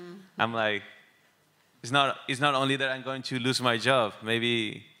 I'm like, it's not only that I'm going to lose my job.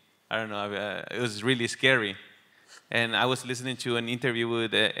 Maybe, I don't know, it was really scary. And I was listening to an interview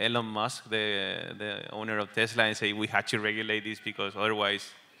with Elon Musk, the owner of Tesla, and say we had to regulate this because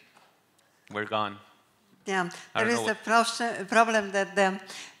otherwise we're gone. Yeah, there is a problem that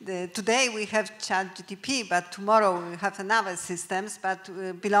today we have ChatGPT, but tomorrow we have another systems, but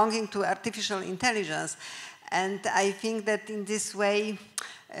belonging to artificial intelligence. And I think that in this way,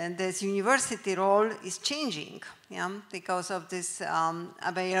 and this university role is changing, yeah, because of this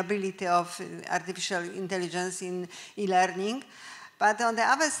availability of artificial intelligence in e-learning. But on the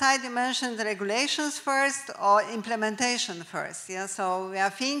other side, you mentioned regulations first or implementation first. Yeah? So we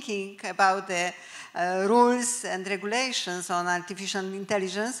are thinking about the rules and regulations on artificial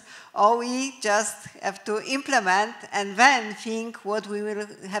intelligence, or we just have to implement and then think what we will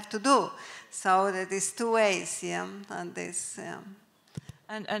have to do. So that is two ways, yeah, on this. Yeah.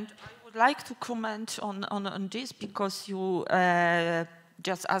 And I would like to comment on this, because you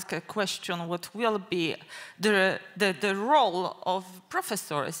just ask a question: what will be the role of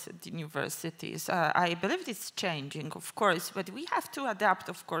professors at universities? I believe it's changing, of course, but we have to adapt,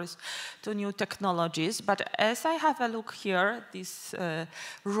 of course, to new technologies. But as I have a look here, this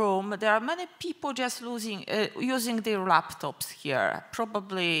room, there are many people just using their laptops here,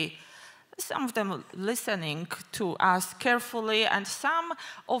 probably some of them listening to us carefully, and some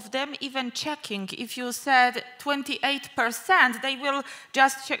of them even checking. If you said 28%, they will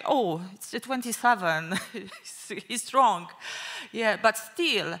just check, oh, it's 27, he's wrong. Yeah, but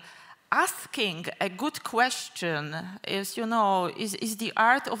still, asking a good question is, you know, is the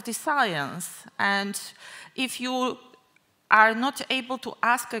art of the science. And if you are not able to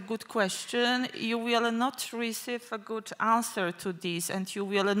ask a good question, you will not receive a good answer to this, and you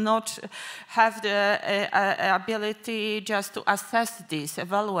will not have the ability just to assess this,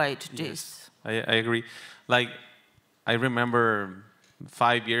 evaluate this. Yes, I agree. Like, I remember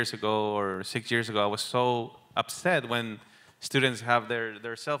 5 years ago or 6 years ago, I was so upset when students have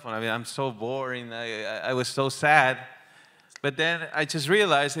their cell phone. I mean, I'm so boring. I was so sad. But then I just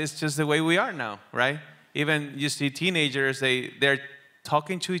realized it's just the way we are now, right? Even you see teenagers, they're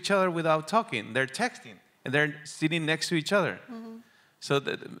talking to each other without talking. They're texting, and they're sitting next to each other. Mm-hmm. So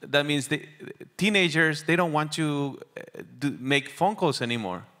that means the teenagers, they don't want to make phone calls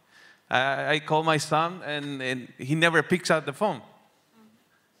anymore. I call my son, and he never picks up the phone.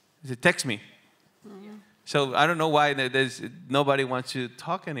 He said, text me. Mm-hmm. So I don't know why nobody wants to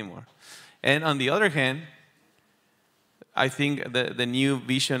talk anymore. And on the other hand, I think the new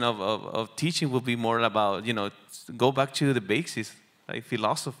vision of teaching will be more about, you know, go back to the basics, like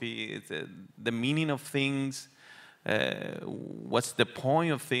philosophy, the meaning of things, what's the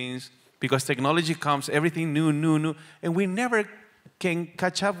point of things, because technology comes, everything new, and we never can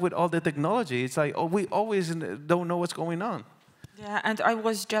catch up with all the technology. It's like, oh, we always don't know what's going on. Yeah, and I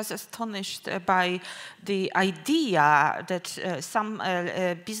was just astonished by the idea that some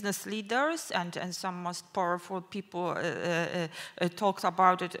business leaders and some most powerful people talked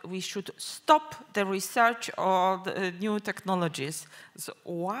about it. We should stop the research of the new technologies. So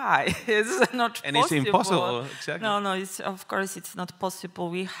why? It's not and possible. It's impossible, exactly. No, of course it's not possible.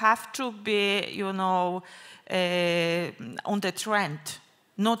 We have to be, you know, on the trend.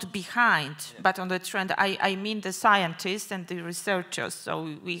 Not behind, but on the trend. I mean the scientists and the researchers.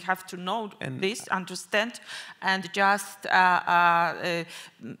 So we have to know this, understand, and just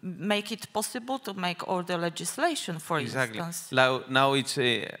make it possible to make all the legislation, for instance. Now it's,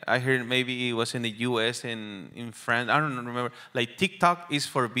 I heard maybe it was in the US and in France, I don't remember, like TikTok is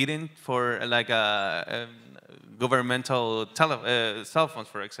forbidden for like governmental cell phones,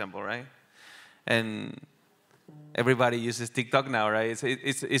 for example, right? And everybody uses TikTok now, right?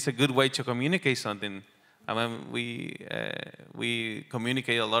 It's a good way to communicate something. I mean, we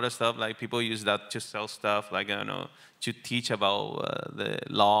communicate a lot of stuff. Like people use that to sell stuff, like, I don't know, to teach about the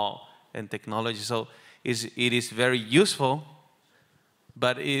law and technology. So it is very useful,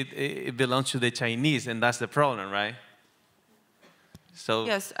 but it belongs to the Chinese, and that's the problem, right? So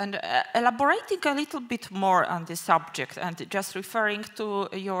yes, and elaborating a little bit more on this subject, and just referring to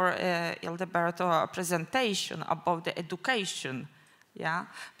your Ildeberto presentation about the education, yeah,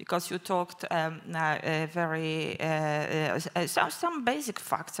 because you talked very some basic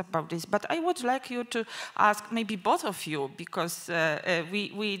facts about this. But I would like you to ask maybe both of you, because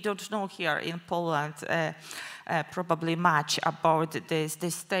we don't know here in Poland probably much about the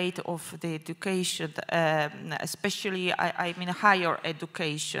state of the education, especially I mean higher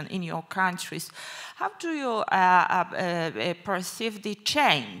education in your countries. How do you perceive the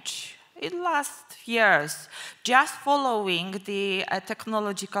change in last years, just following the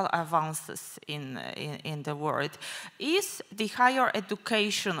technological advances in the world? Is the higher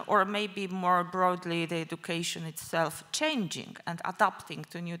education, or maybe more broadly the education itself, changing and adapting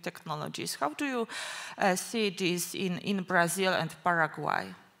to new technologies? How do you see this in Brazil and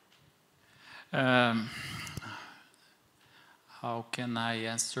Paraguay? How can I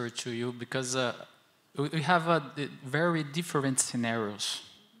answer to you? Because we have very different scenarios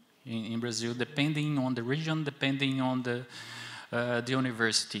in Brazil, depending on the region, depending on the the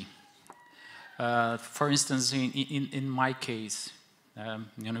university. For instance, in my case,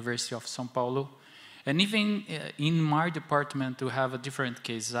 University of São Paulo, and even in my department, we have a different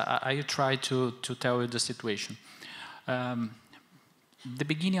case. I try to tell you the situation. The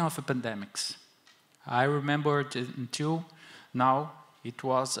beginning of the pandemics. I remember until now, it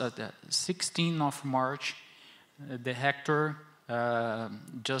was the 16th of March, the rector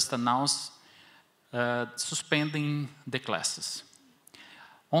just announced suspending the classes.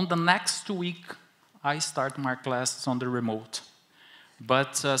 On the next week, I start my classes on the remote.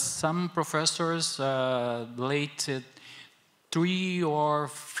 But some professors waited 3 or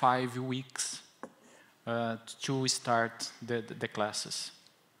 5 weeks to start the classes.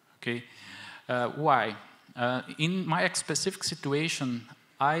 Okay, why? In my specific situation,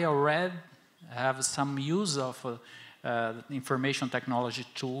 I already have some use of information technology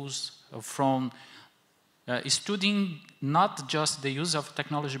tools from studying not just the use of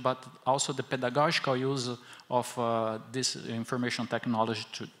technology, but also the pedagogical use of this information technology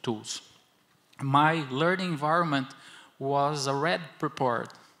tools. My learning environment was already prepared.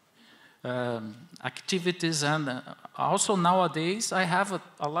 Activities, and also nowadays I have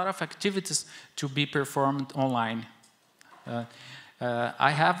a lot of activities to be performed online.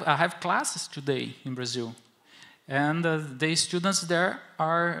 I have classes today in Brazil, and the students there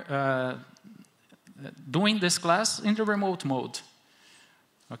are doing this class in the remote mode.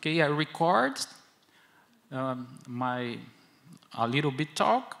 Okay, I record a little bit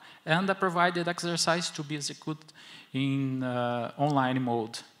talk, and I provided exercise to be executed in online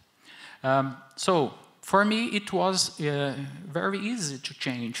mode. So for me, it was very easy to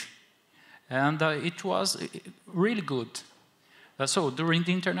change, and it was really good. So during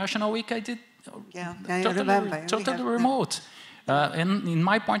the International Week, I did totally remote. And in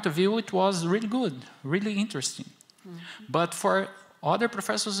my point of view, it was really good, really interesting. But for other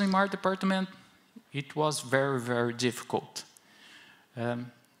professors in my department, it was very, very difficult.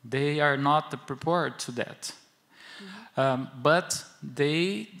 They are not prepared to that. But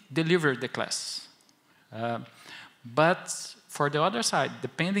they delivered the class. But for the other side,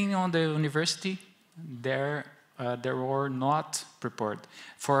 depending on the university, they were not prepared.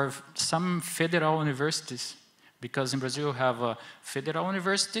 For some federal universities, because in Brazil you have federal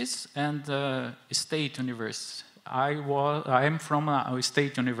universities and state universities. I am from a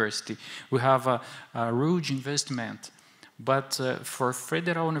state university. We have a huge investment. But for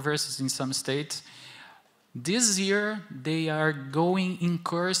federal universities in some states, this year they are going in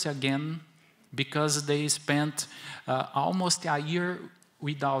course again because they spent almost a year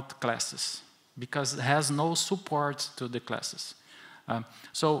without classes, because it has no support to the classes.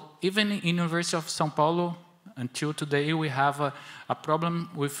 So even in University of São Paulo, until today, we have a problem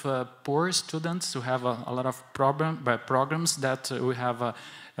with poor students. We have a lot of programs that we have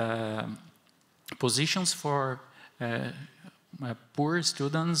positions for poor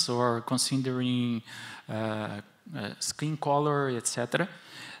students or considering skin color, etc.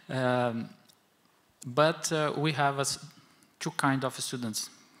 But we have two kinds of students.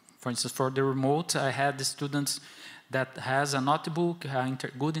 For instance, for the remote, I had the students that has a notebook,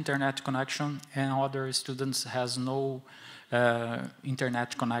 good internet connection, and other students has no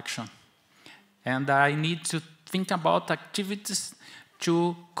internet connection. And I need to think about activities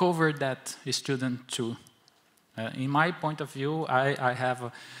to cover that student too. In my point of view, I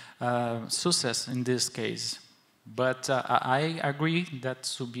have success in this case. But I agree that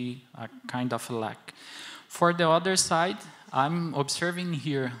should be a kind of a lack. For the other side, I'm observing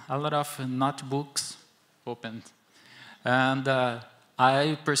here a lot of notebooks opened. And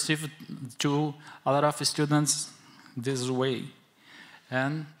I perceive to a lot of students this way.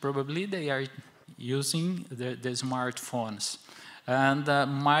 And probably they are using the smartphones. And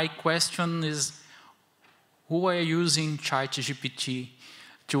my question is, who are using ChatGPT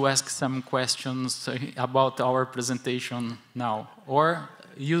to ask some questions about our presentation now? Or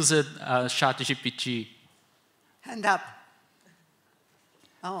use ChatGPT? Hand up.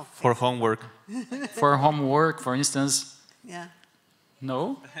 Oh. For homework. For homework, for instance. Yeah.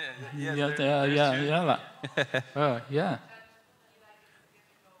 No? Yeah. Yeah.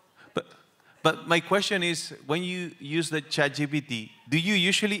 But my question is, when you use the ChatGPT, do you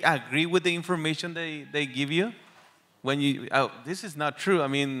usually agree with the information they give you? When you, this is not true. I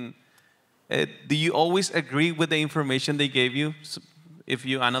mean, do you always agree with the information they gave you if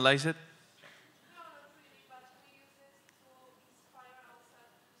you analyze it?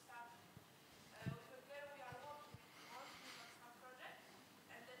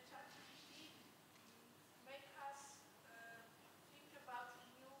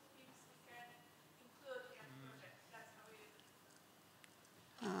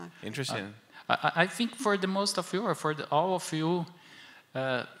 Interesting. I think for the most of you, or for all of you,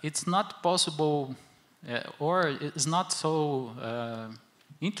 it's not possible, or it's not so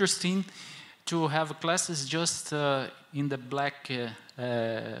interesting to have classes just in the black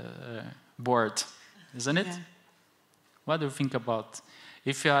board, isn't it? Yeah. What do you think about?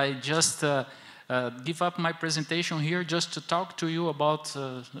 If I just give up my presentation here just to talk to you about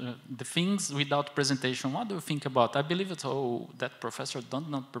the things without presentation, what do you think about? I believe it's, oh, that professor don't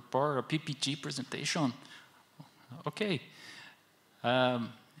not prepare a PPT presentation. Okay.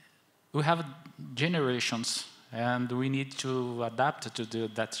 We have generations, and we need to adapt to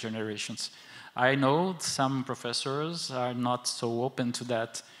that generations. I know some professors are not so open to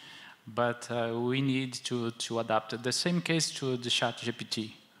that, but we need to adapt. The same case to the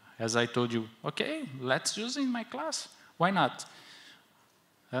ChatGPT. As I told you, okay, let's use it in my class. Why not?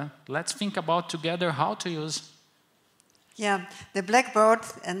 Let's think about together how to use. Yeah, the blackboard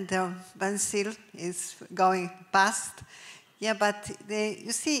and the pencil is going past. Yeah, but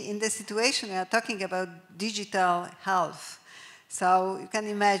you see, in the situation we are talking about digital health. So you can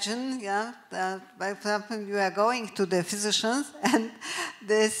imagine, yeah, for example, you are going to the physician and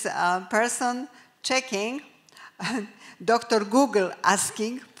this person checking, Dr. Google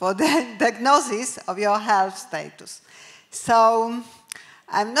asking for the diagnosis of your health status. So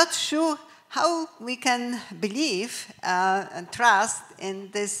I'm not sure how we can believe and trust in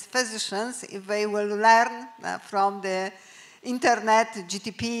these physicians if they will learn from the internet,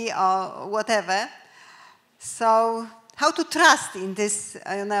 GTP, or whatever. So how to trust in this,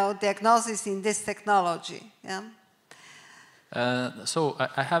 diagnosis in this technology? Yeah. So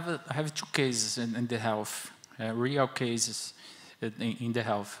I have two cases in the health, real cases in the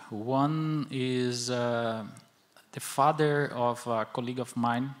health. One is the father of a colleague of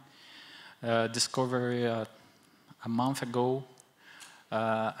mine discovered a month ago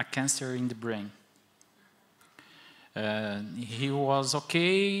a cancer in the brain. He was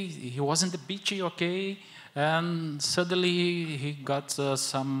okay, he was in the beach okay, and suddenly he got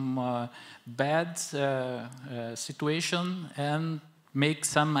some bad situation and make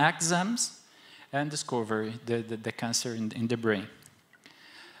some exams and discover the cancer in the brain.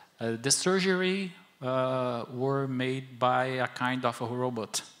 The surgery were made by a kind of a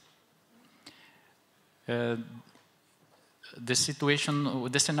robot. The situation,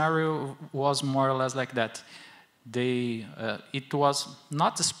 the scenario was more or less like that. It was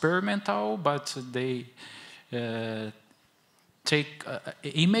not experimental, but they take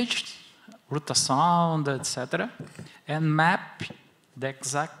image, ultrasound, etc., and map the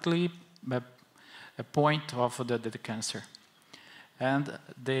exactly point of the cancer. And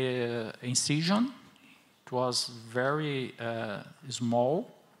the incision, it was very small,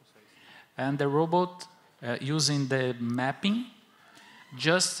 and the robot, using the mapping,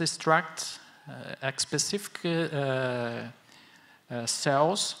 just extract specific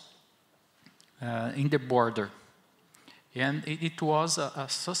cells in the border. And it was a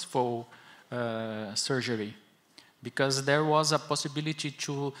successful surgery, because there was a possibility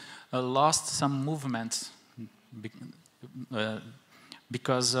to lost some movements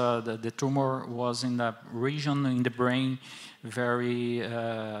because the tumor was in a region in the brain very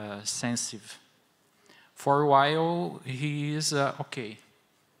sensitive. For a while, he is okay.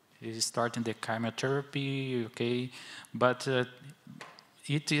 He's starting the chemotherapy, okay, but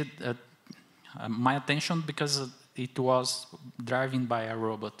it my attention because it was driven by a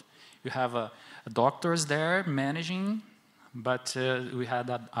robot. You have doctors there managing, but we had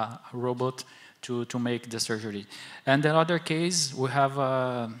a robot to make the surgery. And the other case, we have,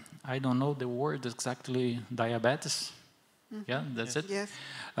 I don't know the word exactly, diabetes. Mm-hmm. Yeah, that's it? Yes.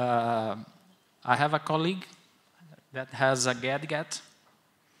 I have a colleague that has a gadget,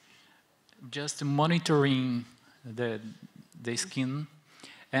 just monitoring the skin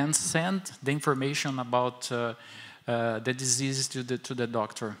and send the information about the disease to the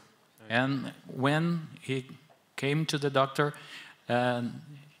doctor. Okay. And when he came to the doctor,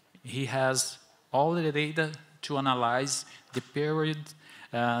 he has all the data to analyze the period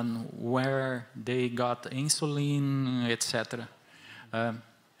and where they got insulin, etc.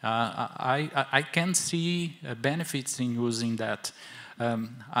 I can see benefits in using that.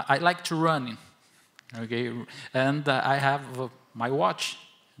 I like to run, okay, and I have my watch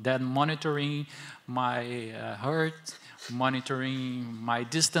that monitoring my heart, monitoring my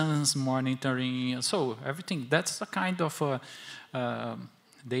distance, monitoring, so everything. That's a kind of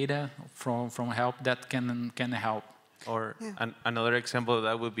data from help that can help. Or another example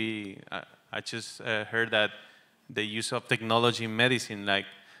that would be, I just heard that the use of technology in medicine, like,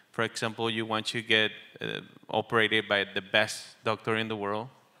 for example, you want to get operated by the best doctor in the world,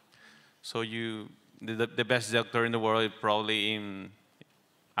 So the best doctor in the world is probably in,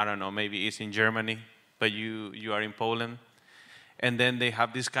 I don't know, maybe it's in Germany, but you are in Poland. And then they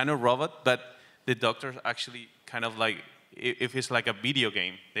have this kind of robot, but the doctors actually kind of like, if it's like a video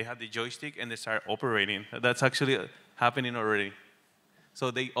game, they have the joystick and they start operating. That's actually happening already.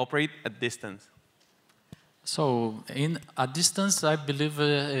 So they operate at distance. So in a distance, I believe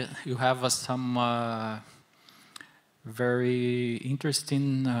you have some very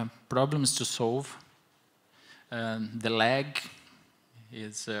interesting problems to solve. The lag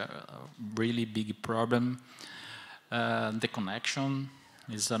is a really big problem. The connection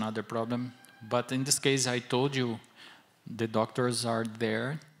is another problem. But in this case, I told you, the doctors are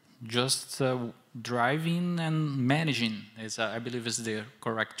there just driving and managing, I believe is the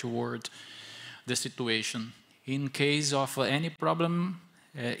correct word, the situation. In case of any problem,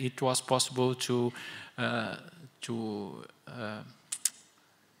 it was possible to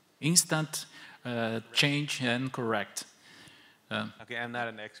instant change and correct. Okay, I'm not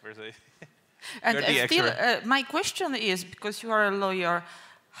an expert. So And you're the still, expert. my question is, because you are a lawyer,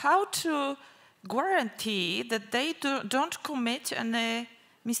 how to guarantee that they don't commit any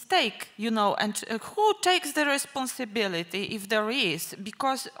mistake, you know, and who takes the responsibility if there is?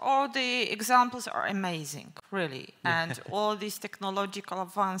 Because all the examples are amazing, really, and all these technological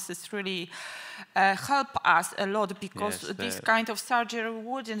advances really help us a lot, because Yes, this kind of surgery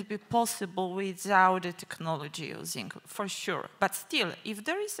wouldn't be possible without the technology using, for sure. But still, if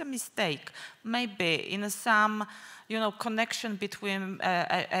there is a mistake, maybe in some, you know, connection between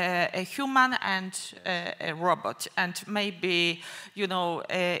a human and a robot, and maybe, you know,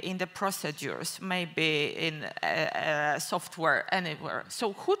 in the procedures, maybe in software, anywhere.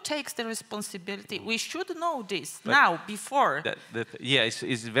 So who takes the responsibility? We should know this now, before. Yeah,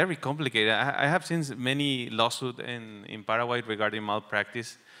 it's very complicated. I have seen many lawsuits in Paraguay regarding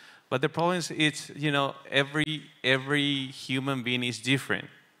malpractice, but the problem is, it's, you know, every human being is different.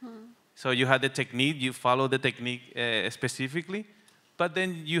 So you have the technique, you follow the technique specifically, but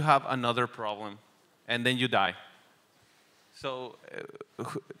then you have another problem, and then you die. So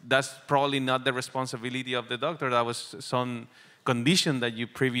that's probably not the responsibility of the doctor. That was some condition that you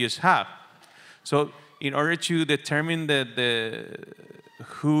previously have. So in order to determine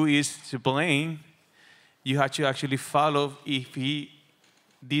who is to blame, you have to actually follow if he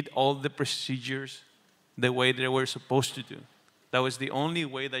did all the procedures the way they were supposed to do. That was the only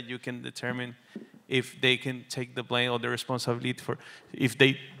way that you can determine if they can take the blame or the responsibility for if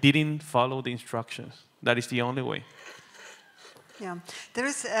they didn't follow the instructions. That is the only way. Yeah, there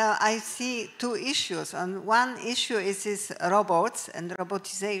is, I see two issues. And one issue is robots and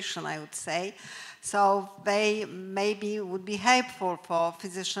robotization, I would say. So they maybe would be helpful for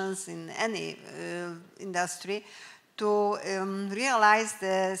physicians in any industry to realize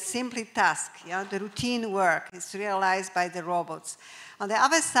the simple task, the routine work is realized by the robots. On the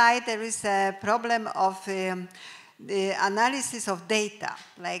other side, there is a problem of the analysis of data,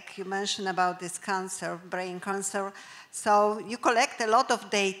 like you mentioned about this cancer, brain cancer. So you collect a lot of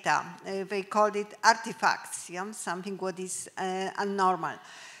data. They call it artifacts, something what is abnormal.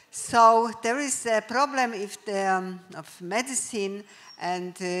 So there is a problem if of medicine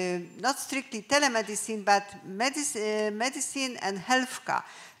and not strictly telemedicine, but medicine and healthcare,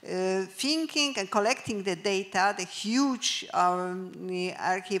 thinking and collecting the data, the huge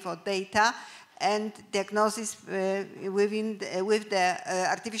archive of data, and diagnosis with the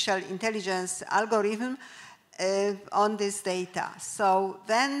artificial intelligence algorithm on this data. So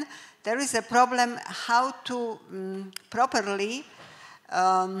then there is a problem how to properly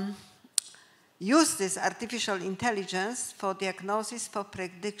use this artificial intelligence for diagnosis, for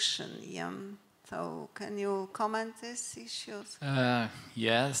prediction. So can you comment these issues?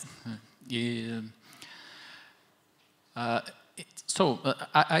 Yes.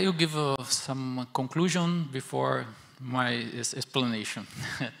 I will give some conclusion before my explanation.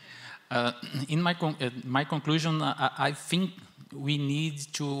 In my conclusion, I think we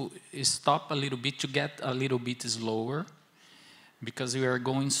need to stop a little bit, to get a little bit slower, because we are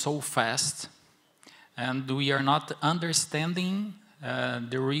going so fast and we are not understanding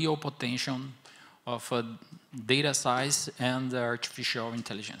the real potential of data science and artificial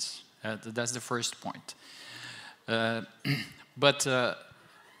intelligence. That's the first point. But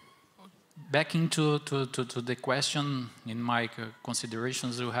back into the question, in my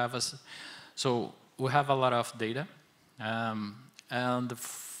considerations, we have a lot of data, and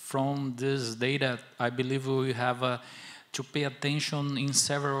from this data, I believe we have to pay attention in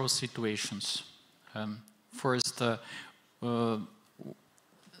several situations. First,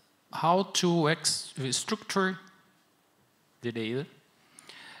 how to structure the data,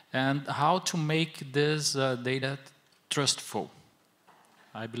 and how to make this data trustful.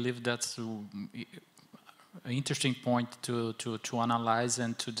 I believe that's an interesting point to analyze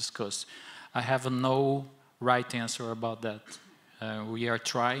and to discuss. I have no right answer about that. We are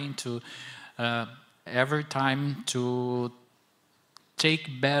trying to, every time, to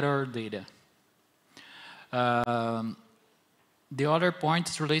take better data. The other point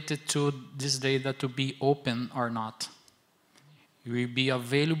is related to this data to be open or not. It will be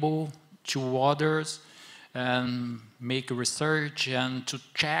available to others and make research and to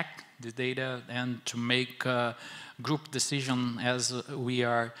check the data and to make a group decision as we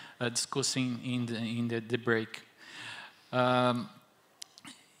are discussing in the break.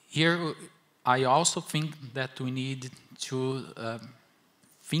 Here, I also think that we need to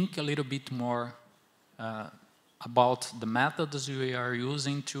think a little bit more about the methods we are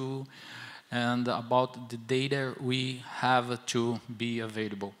using to, and about the data we have to be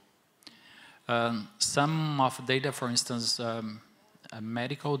available. Some of data, for instance,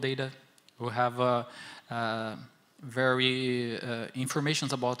 medical data, we have very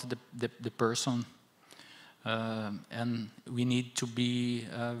information about the person, and we need to be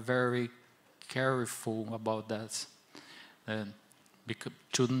very careful about that,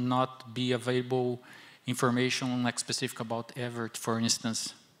 to not be available information like specific about Evert, for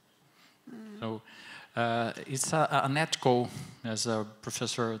instance. So it's unethical, as a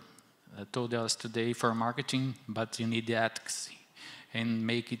professor told us today, for marketing, but you need the ethics and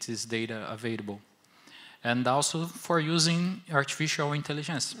make this data available. And also for using artificial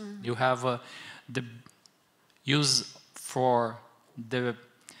intelligence. You have the use for the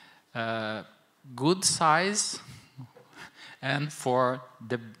good size and for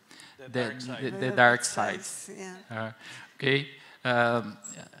the dark side. Yeah. Okay.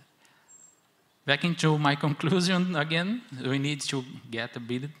 Back into my conclusion again, we need to get a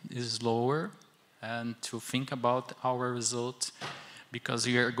bit slower and to think about our results, because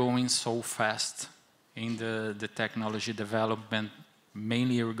we are going so fast in the technology development,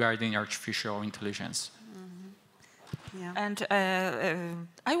 mainly regarding artificial intelligence. Yeah. And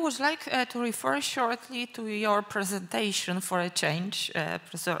I would like to refer shortly to your presentation for a change,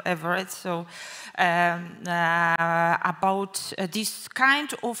 Professor Evert. So about this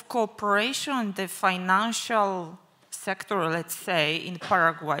kind of cooperation in the financial sector, let's say, in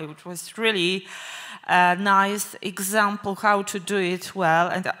Paraguay, which was really a nice example how to do it well,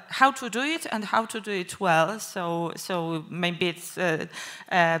 and how to do it and how to do it well. So maybe it's a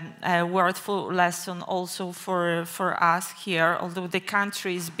worthwhile lesson also for us here, although the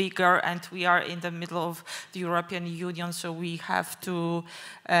country is bigger and we are in the middle of the European Union, so we have to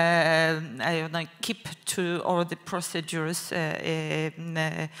keep to all the procedures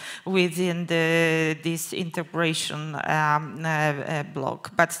within this integration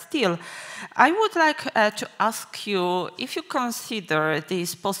block. But still, I would like to ask you if you consider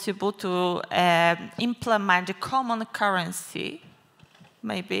this possible to implement a common currency,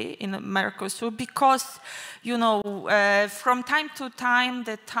 maybe in Mercosur, because you know from time to time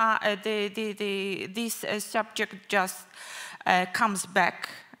this subject just comes back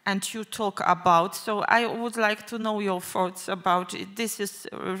and you talk about. So I would like to know your thoughts about it. This is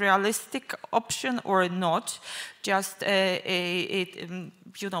a realistic option or not? Just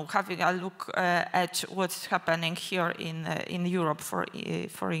you know, having a look at what's happening here in Europe, for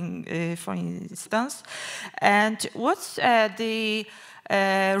instance, and what's the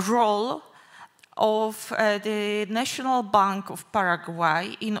role of the National Bank of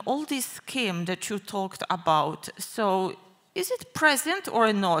Paraguay in all this scheme that you talked about? So is it present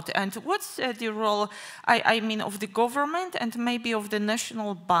or not? And what's the role, I mean, of the government and maybe of the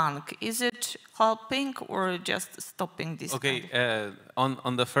National Bank? Is it helping or just stopping this? Okay,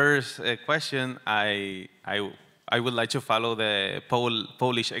 on the first question, I would like to follow the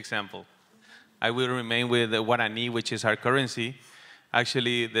Polish example. I will remain with the Guarani, which is our currency.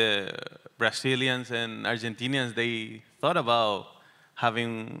 Actually, the Brazilians and Argentinians, they thought about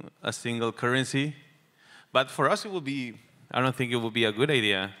having a single currency. But for us, it would be, I don't think it would be a good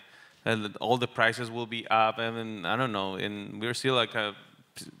idea. All the prices will be up, and I don't know, and we're still like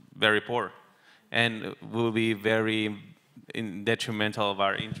very poor. And will be very detrimental of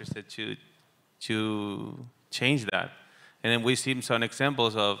our interest to change that. And then we've seen some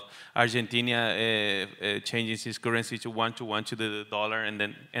examples of Argentina changing its currency to 1 to the dollar and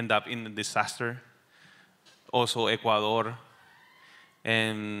then end up in a disaster. Also Ecuador.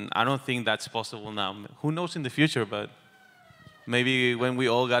 And I don't think that's possible now. Who knows in the future, but maybe when we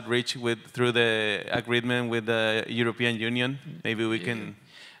all got rich through the agreement with the European Union, maybe we can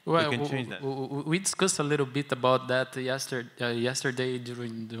Well, we can change that. We discussed a little bit about that yesterday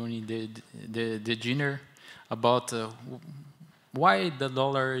during the dinner about why the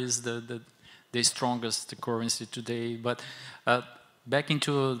dollar is the strongest currency today. But back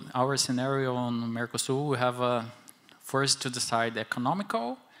into our scenario on Mercosur, we have first to decide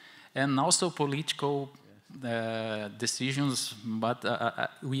economical and also political decisions, but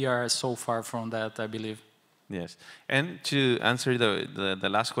we are so far from that, I believe. Yes, and to answer the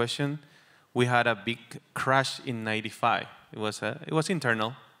last question, we had a big crash in '95. It was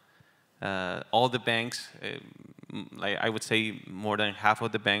internal. All the banks, like I would say, more than half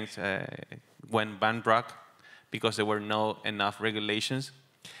of the banks went bankrupt because there were no enough regulations.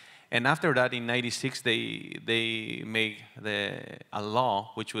 And after that, in '96, they made a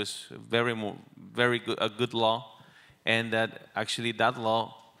law which was a good law, and that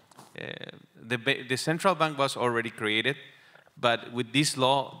law. The central bank was already created, but with this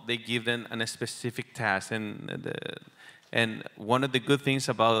law, they give them a specific task. And one of the good things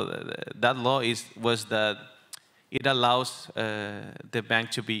about that law was that it allows the bank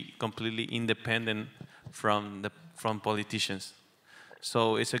to be completely independent from politicians.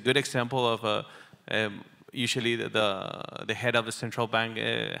 So it's a good example of usually the head of the central bank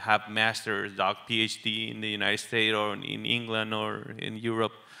have masters, Ph.D. in the United States or in England or in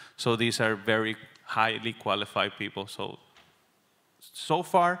Europe. So these are very highly qualified people. So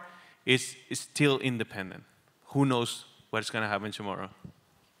far, it's still independent. Who knows what's going to happen tomorrow?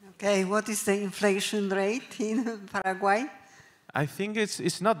 Okay, what is the inflation rate in Paraguay? I think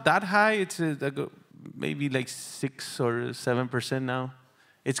it's not that high. It's maybe like 6 or 7% now.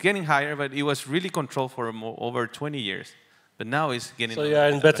 It's getting higher, but it was really controlled for over 20 years. But now it's getting... So you are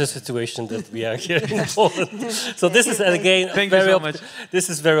in a better situation than we are here in Poland. So this is, again, this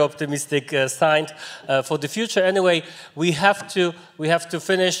is very optimistic sign for the future. Anyway, we have to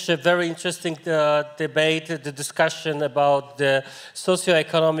finish a very interesting debate, the discussion about the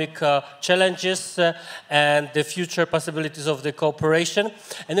socio-economic challenges and the future possibilities of the cooperation.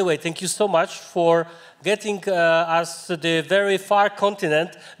 Anyway, thank you so much for getting us to the very far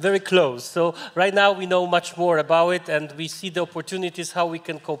continent, very close. So right now we know much more about it, and we see the opportunities how we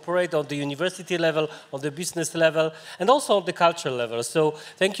can cooperate on the university level, on the business level, and also on the cultural level. So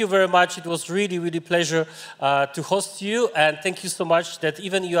thank you very much. It was really, really pleasure to host you, and thank you so much that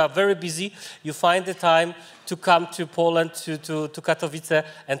even you are very busy, you find the time to come to Poland, to Katowice,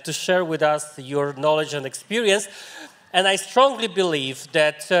 and to share with us your knowledge and experience. And I strongly believe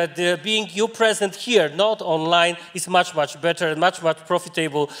that being you present here, not online, is much, much better and much, much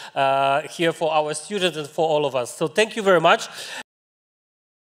profitable here for our students and for all of us. So thank you very much.